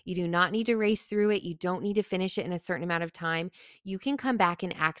pace. You do not need to race through it. You don't need to finish it in a certain amount of time. You can come back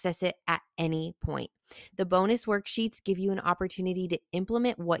and access it at any point. The bonus worksheets give you an opportunity to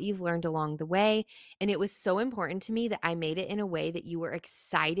implement what you've learned along the way. And it was so important to me that I made it in a way that you were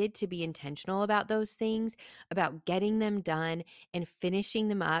excited to be intentional about those things, about getting them done and finishing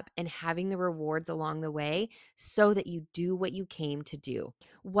them up and having the rewards along the way so that you do what you came to do.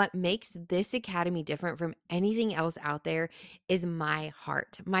 What makes this academy different from anything else out there is my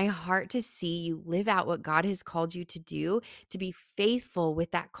heart to see you live out what God has called you to do, to be faithful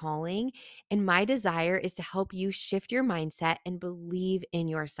with that calling. And my desire is to help you shift your mindset and believe in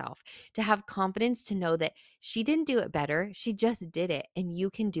yourself, to have confidence to know that she didn't do it better. She just did it and you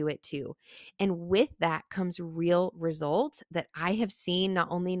can do it too. And with that comes real results that I have seen not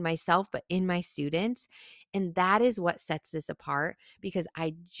only in myself, but in my students. And that is what sets this apart because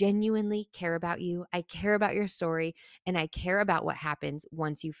I genuinely care about you. I care about your story and I care about what happens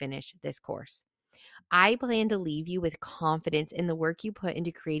once you finish this course. I plan to leave you with confidence in the work you put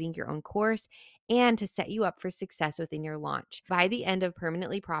into creating your own course and to set you up for success within your launch. By the end of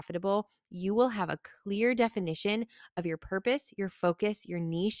Permanently Profitable, you will have a clear definition of your purpose, your focus, your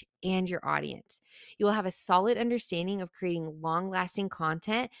niche, and your audience. You will have a solid understanding of creating long-lasting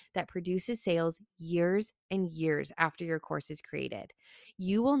content that produces sales years and years after your course is created.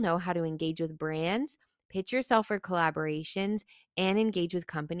 You will know how to engage with brands, pitch yourself for collaborations, and engage with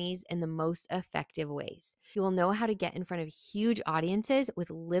companies in the most effective ways. You will know how to get in front of huge audiences with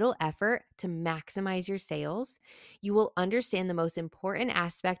little effort to maximize your sales. You will understand the most important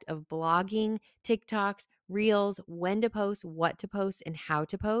aspect of blogging, TikToks, Reels, when to post, what to post, and how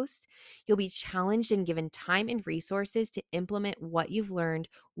to post. You'll be challenged and given time and resources to implement what you've learned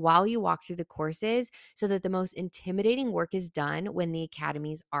while you walk through the courses so that the most intimidating work is done when the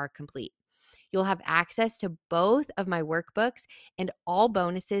academies are complete. You'll have access to both of my workbooks and all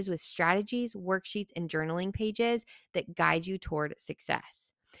bonuses with strategies, worksheets, and journaling pages that guide you toward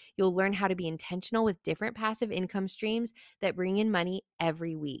success. You'll learn how to be intentional with different passive income streams that bring in money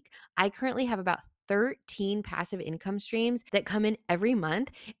every week. I currently have about 13 passive income streams that come in every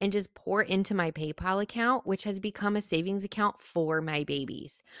month and just pour into my PayPal account, which has become a savings account for my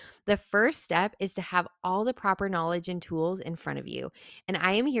babies. The first step is to have all the proper knowledge and tools in front of you. And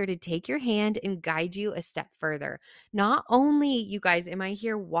I am here to take your hand and guide you a step further. Not only, you guys, am I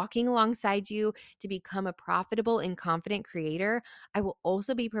here walking alongside you to become a profitable and confident creator, I will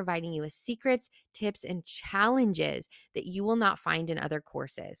also be providing you with secrets, tips, and challenges that you will not find in other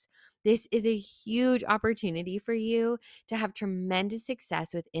courses. This is a huge opportunity for you to have tremendous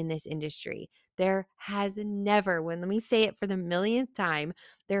success within this industry. There has never, let me say it for the millionth time,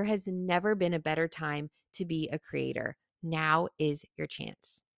 there has never been a better time to be a creator. Now is your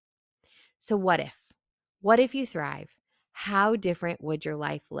chance. So, what if? What if you thrive? How different would your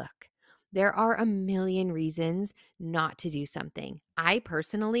life look? There are a million reasons not to do something. I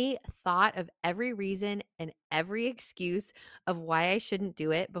personally thought of every reason and every excuse of why I shouldn't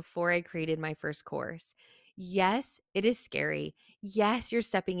do it before I created my first course. Yes, it is scary. Yes, you're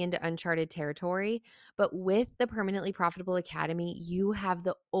stepping into uncharted territory, but with the Permanently Profitable Academy, you have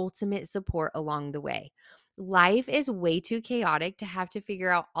the ultimate support along the way. Life is way too chaotic to have to figure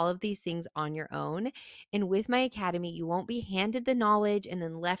out all of these things on your own. And with my academy, you won't be handed the knowledge and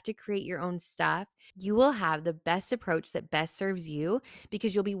then left to create your own stuff. You will have the best approach that best serves you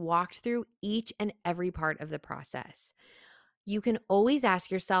because you'll be walked through each and every part of the process. You can always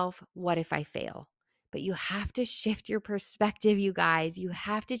ask yourself, what if I fail? But you have to shift your perspective, you guys. You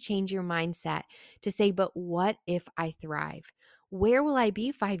have to change your mindset to say, but what if I thrive? Where will I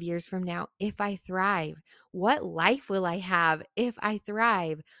be 5 years from now if I thrive? What life will I have if I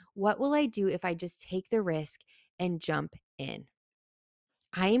thrive? What will I do if I just take the risk and jump in?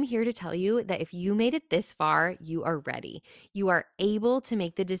 I am here to tell you that if you made it this far, you are ready. You are able to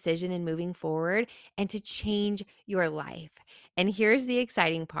make the decision in moving forward and to change your life. And here's the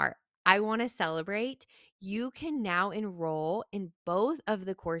exciting part. I want to celebrate. You can now enroll in both of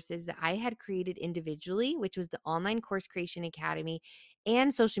the courses that I had created individually, which was the Online Course Creation Academy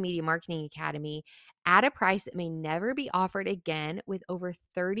and Social Media Marketing Academy, at a price that may never be offered again with over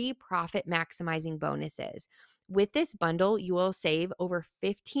 30 profit maximizing bonuses. With this bundle, you will save over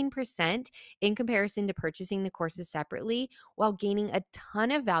 15% in comparison to purchasing the courses separately while gaining a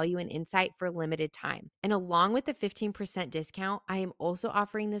ton of value and insight for limited time. And along with the 15% discount, I am also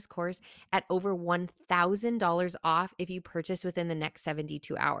offering this course at over $1,000 off if you purchase within the next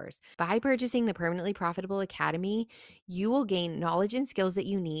 72 hours. By purchasing the Permanently Profitable Academy, you will gain knowledge and skills that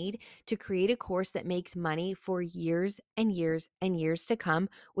you need to create a course that makes money for years and years and years to come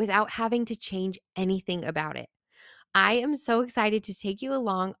without having to change anything about it. I am so excited to take you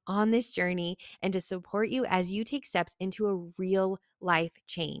along on this journey and to support you as you take steps into a real life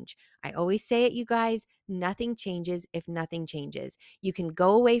change. I always say it, you guys, nothing changes if nothing changes. You can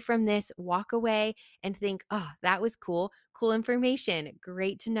go away from this, walk away, and think, oh, that was cool. Cool information.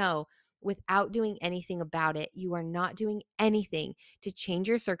 Great to know. Without doing anything about it, you are not doing anything to change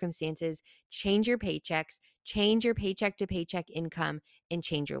your circumstances, change your paychecks, change your paycheck to paycheck income, and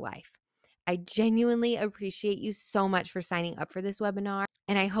change your life. I genuinely appreciate you so much for signing up for this webinar.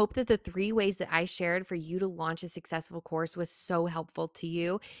 And I hope that the 3 ways that I shared for you to launch a successful course was so helpful to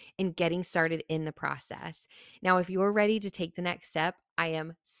you in getting started in the process. Now, if you're ready to take the next step, I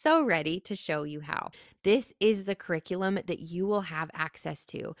am so ready to show you how. This is the curriculum that you will have access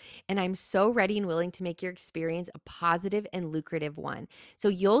to, and I'm so ready and willing to make your experience a positive and lucrative one. So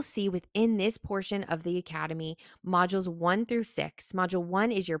you'll see within this portion of the Academy, modules 1 through 6. Module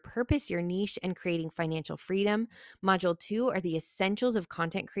 1 is your purpose, your niche, and creating financial freedom. Module 2 are the essentials of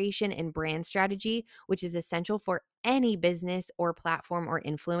content creation and brand strategy, which is essential for any business or platform or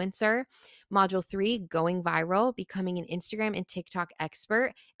influencer. Module 3, going viral, becoming an Instagram and TikTok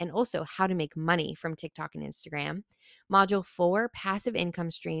expert, and also how to make money from TikTok and Instagram. Module 4, passive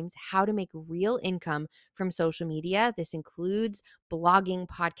income streams, how to make real income from social media. This includes blogging,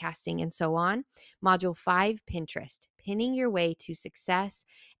 podcasting, and so on. Module 5, Pinterest, pinning your way to success.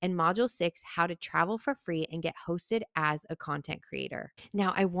 And Module 6, how to travel for free and get hosted as a content creator.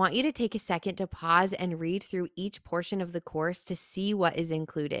 Now, I want you to take a second to pause and read through each portion of the course to see what is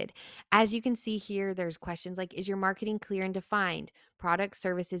included. As you can see here, there's questions like, is your marketing clear and defined? Products,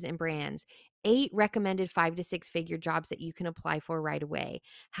 services, and brands. 8 recommended 5 to 6 figure jobs that you can apply for right away.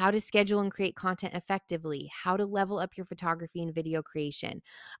 How to schedule and create content effectively. How to level up your photography and video creation.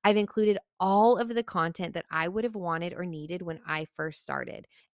 I've included all of the content that I would have wanted or needed when I first started.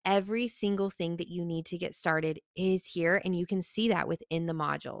 Every single thing that you need to get started is here, and you can see that within the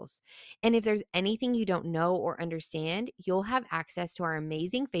modules. And if there's anything you don't know or understand, you'll have access to our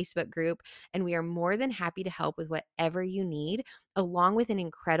amazing Facebook group, and we are more than happy to help with whatever you need, along with an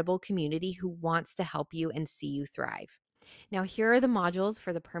incredible community who wants to help you and see you thrive. Now, here are the modules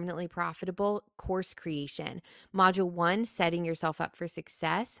for the permanently profitable course creation. Module 1, setting yourself up for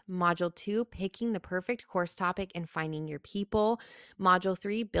success. Module 2, picking the perfect course topic and finding your people. Module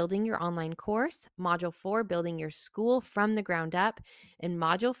 3, building your online course. Module 4, building your school from the ground up. And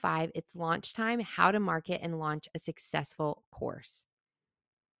Module 5, it's launch time, how to market and launch a successful course.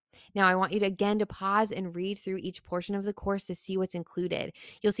 Now, I want you to again to pause and read through each portion of the course to see what's included.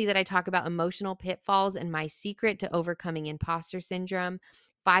 You'll see that I talk about emotional pitfalls and my secret to overcoming imposter syndrome,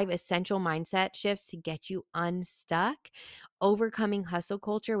 5 essential mindset shifts to get you unstuck, overcoming hustle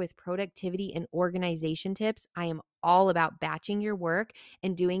culture with productivity and organization tips. I am all about batching your work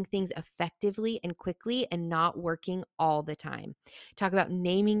and doing things effectively and quickly and not working all the time. Talk about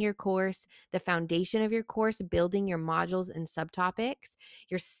naming your course, the foundation of your course, building your modules and subtopics,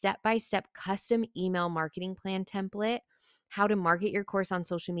 your step-by-step custom email marketing plan template, how to market your course on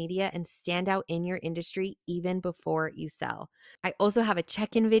social media and stand out in your industry even before you sell. I also have a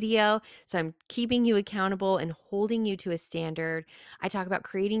check-in video, so I'm keeping you accountable and holding you to a standard. I talk about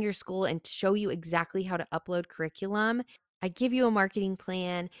creating your school and show you exactly how to upload curriculum. I give you a marketing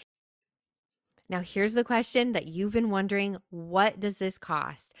plan. Now, here's the question that you've been wondering: what does this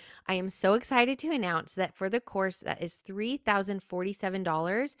cost? I am so excited to announce that for the course that is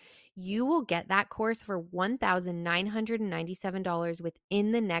 $3,047, you will get that course for $1,997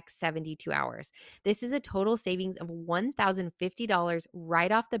 within the next 72 hours. This is a total savings of $1,050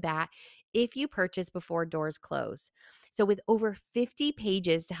 right off the bat if you purchase before doors close. So, with over 50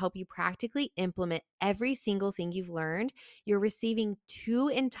 pages to help you practically implement every single thing you've learned, you're receiving 2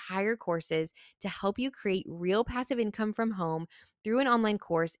 entire courses to help you create real passive income from home through an online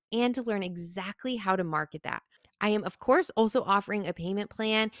course and to learn exactly how to market that. I am, of course, also offering a payment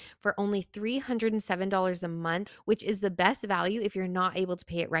plan for only $307 a month, which is the best value if you're not able to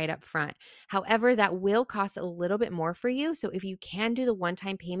pay it right up front. However, that will cost a little bit more for you. So if you can do the one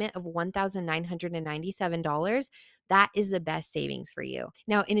time payment of $1,997, that is the best savings for you.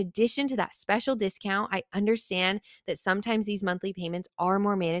 Now, in addition to that special discount, I understand that sometimes these monthly payments are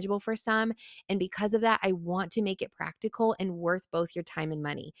more manageable for some. And because of that, I want to make it practical and worth both your time and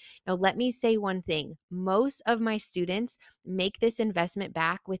money. Now, let me say one thing. Most of my students make this investment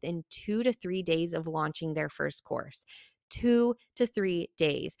back within 2 to 3 days of launching their first course. 2 to 3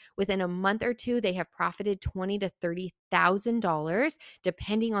 days. Within a month or two, they have profited $20,000 to $30,000,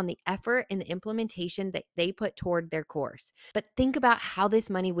 depending on the effort and the implementation that they put toward their course. But think about how this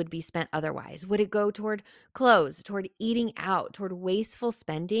money would be spent otherwise. Would it go toward clothes, toward eating out, toward wasteful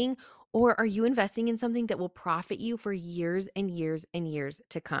spending? Or are you investing in something that will profit you for years and years and years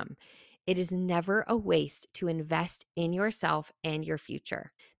to come? It is never a waste to invest in yourself and your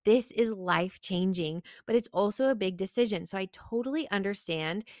future. This is life changing, but it's also a big decision. So I totally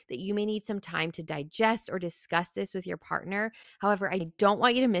understand that you may need some time to digest or discuss this with your partner. However, I don't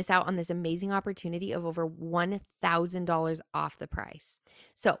want you to miss out on this amazing opportunity of over $1,000 off the price.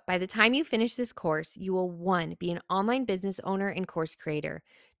 So by the time you finish this course, you will, 1, be an online business owner and course creator.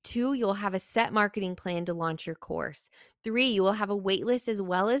 2, you'll have a set marketing plan to launch your course. 3, you will have a waitlist as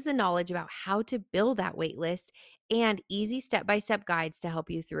well as the knowledge about how to build that waitlist and easy step-by-step guides to help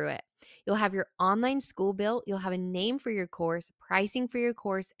you through it. You'll have your online school built, you'll have a name for your course, pricing for your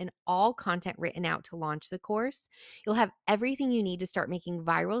course, and all content written out to launch the course. You'll have everything you need to start making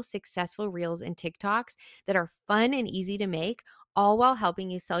viral, successful reels and TikToks that are fun and easy to make, all while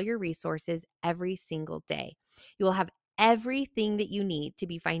helping you sell your resources every single day. You will have everything that you need to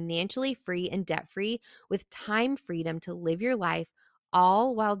be financially free and debt-free with time freedom to live your life,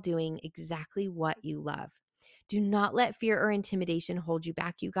 all while doing exactly what you love. Do not let fear or intimidation hold you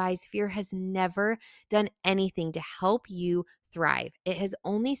back, you guys. Fear has never done anything to help you thrive. It has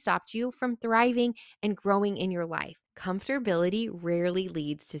only stopped you from thriving and growing in your life. Comfortability rarely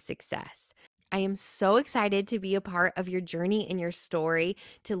leads to success. I am so excited to be a part of your journey and your story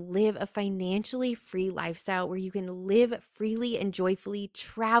to live a financially free lifestyle where you can live freely and joyfully,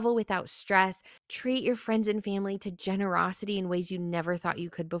 travel without stress, treat your friends and family to generosity in ways you never thought you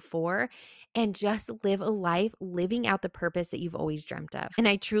could before, and just live a life living out the purpose that you've always dreamt of. And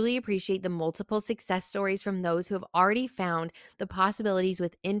I truly appreciate the multiple success stories from those who have already found the possibilities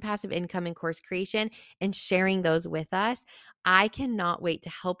within passive income and course creation and sharing those with us. I cannot wait to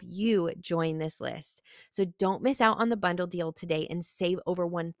help you join this list. So don't miss out on the bundle deal today and save over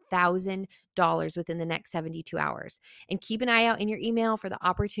 $1,000 within the next 72 hours. And keep an eye out in your email for the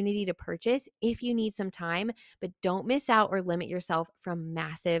opportunity to purchase if you need some time, but don't miss out or limit yourself from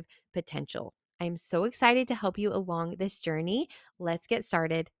massive potential. I am so excited to help you along this journey. Let's get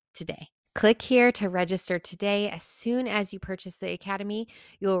started today. Click here to register today. As soon as you purchase the Academy,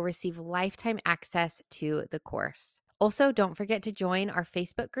 you will receive lifetime access to the course. Also, don't forget to join our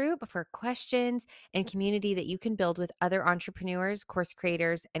Facebook group for questions and community that you can build with other entrepreneurs, course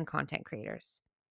creators, and content creators.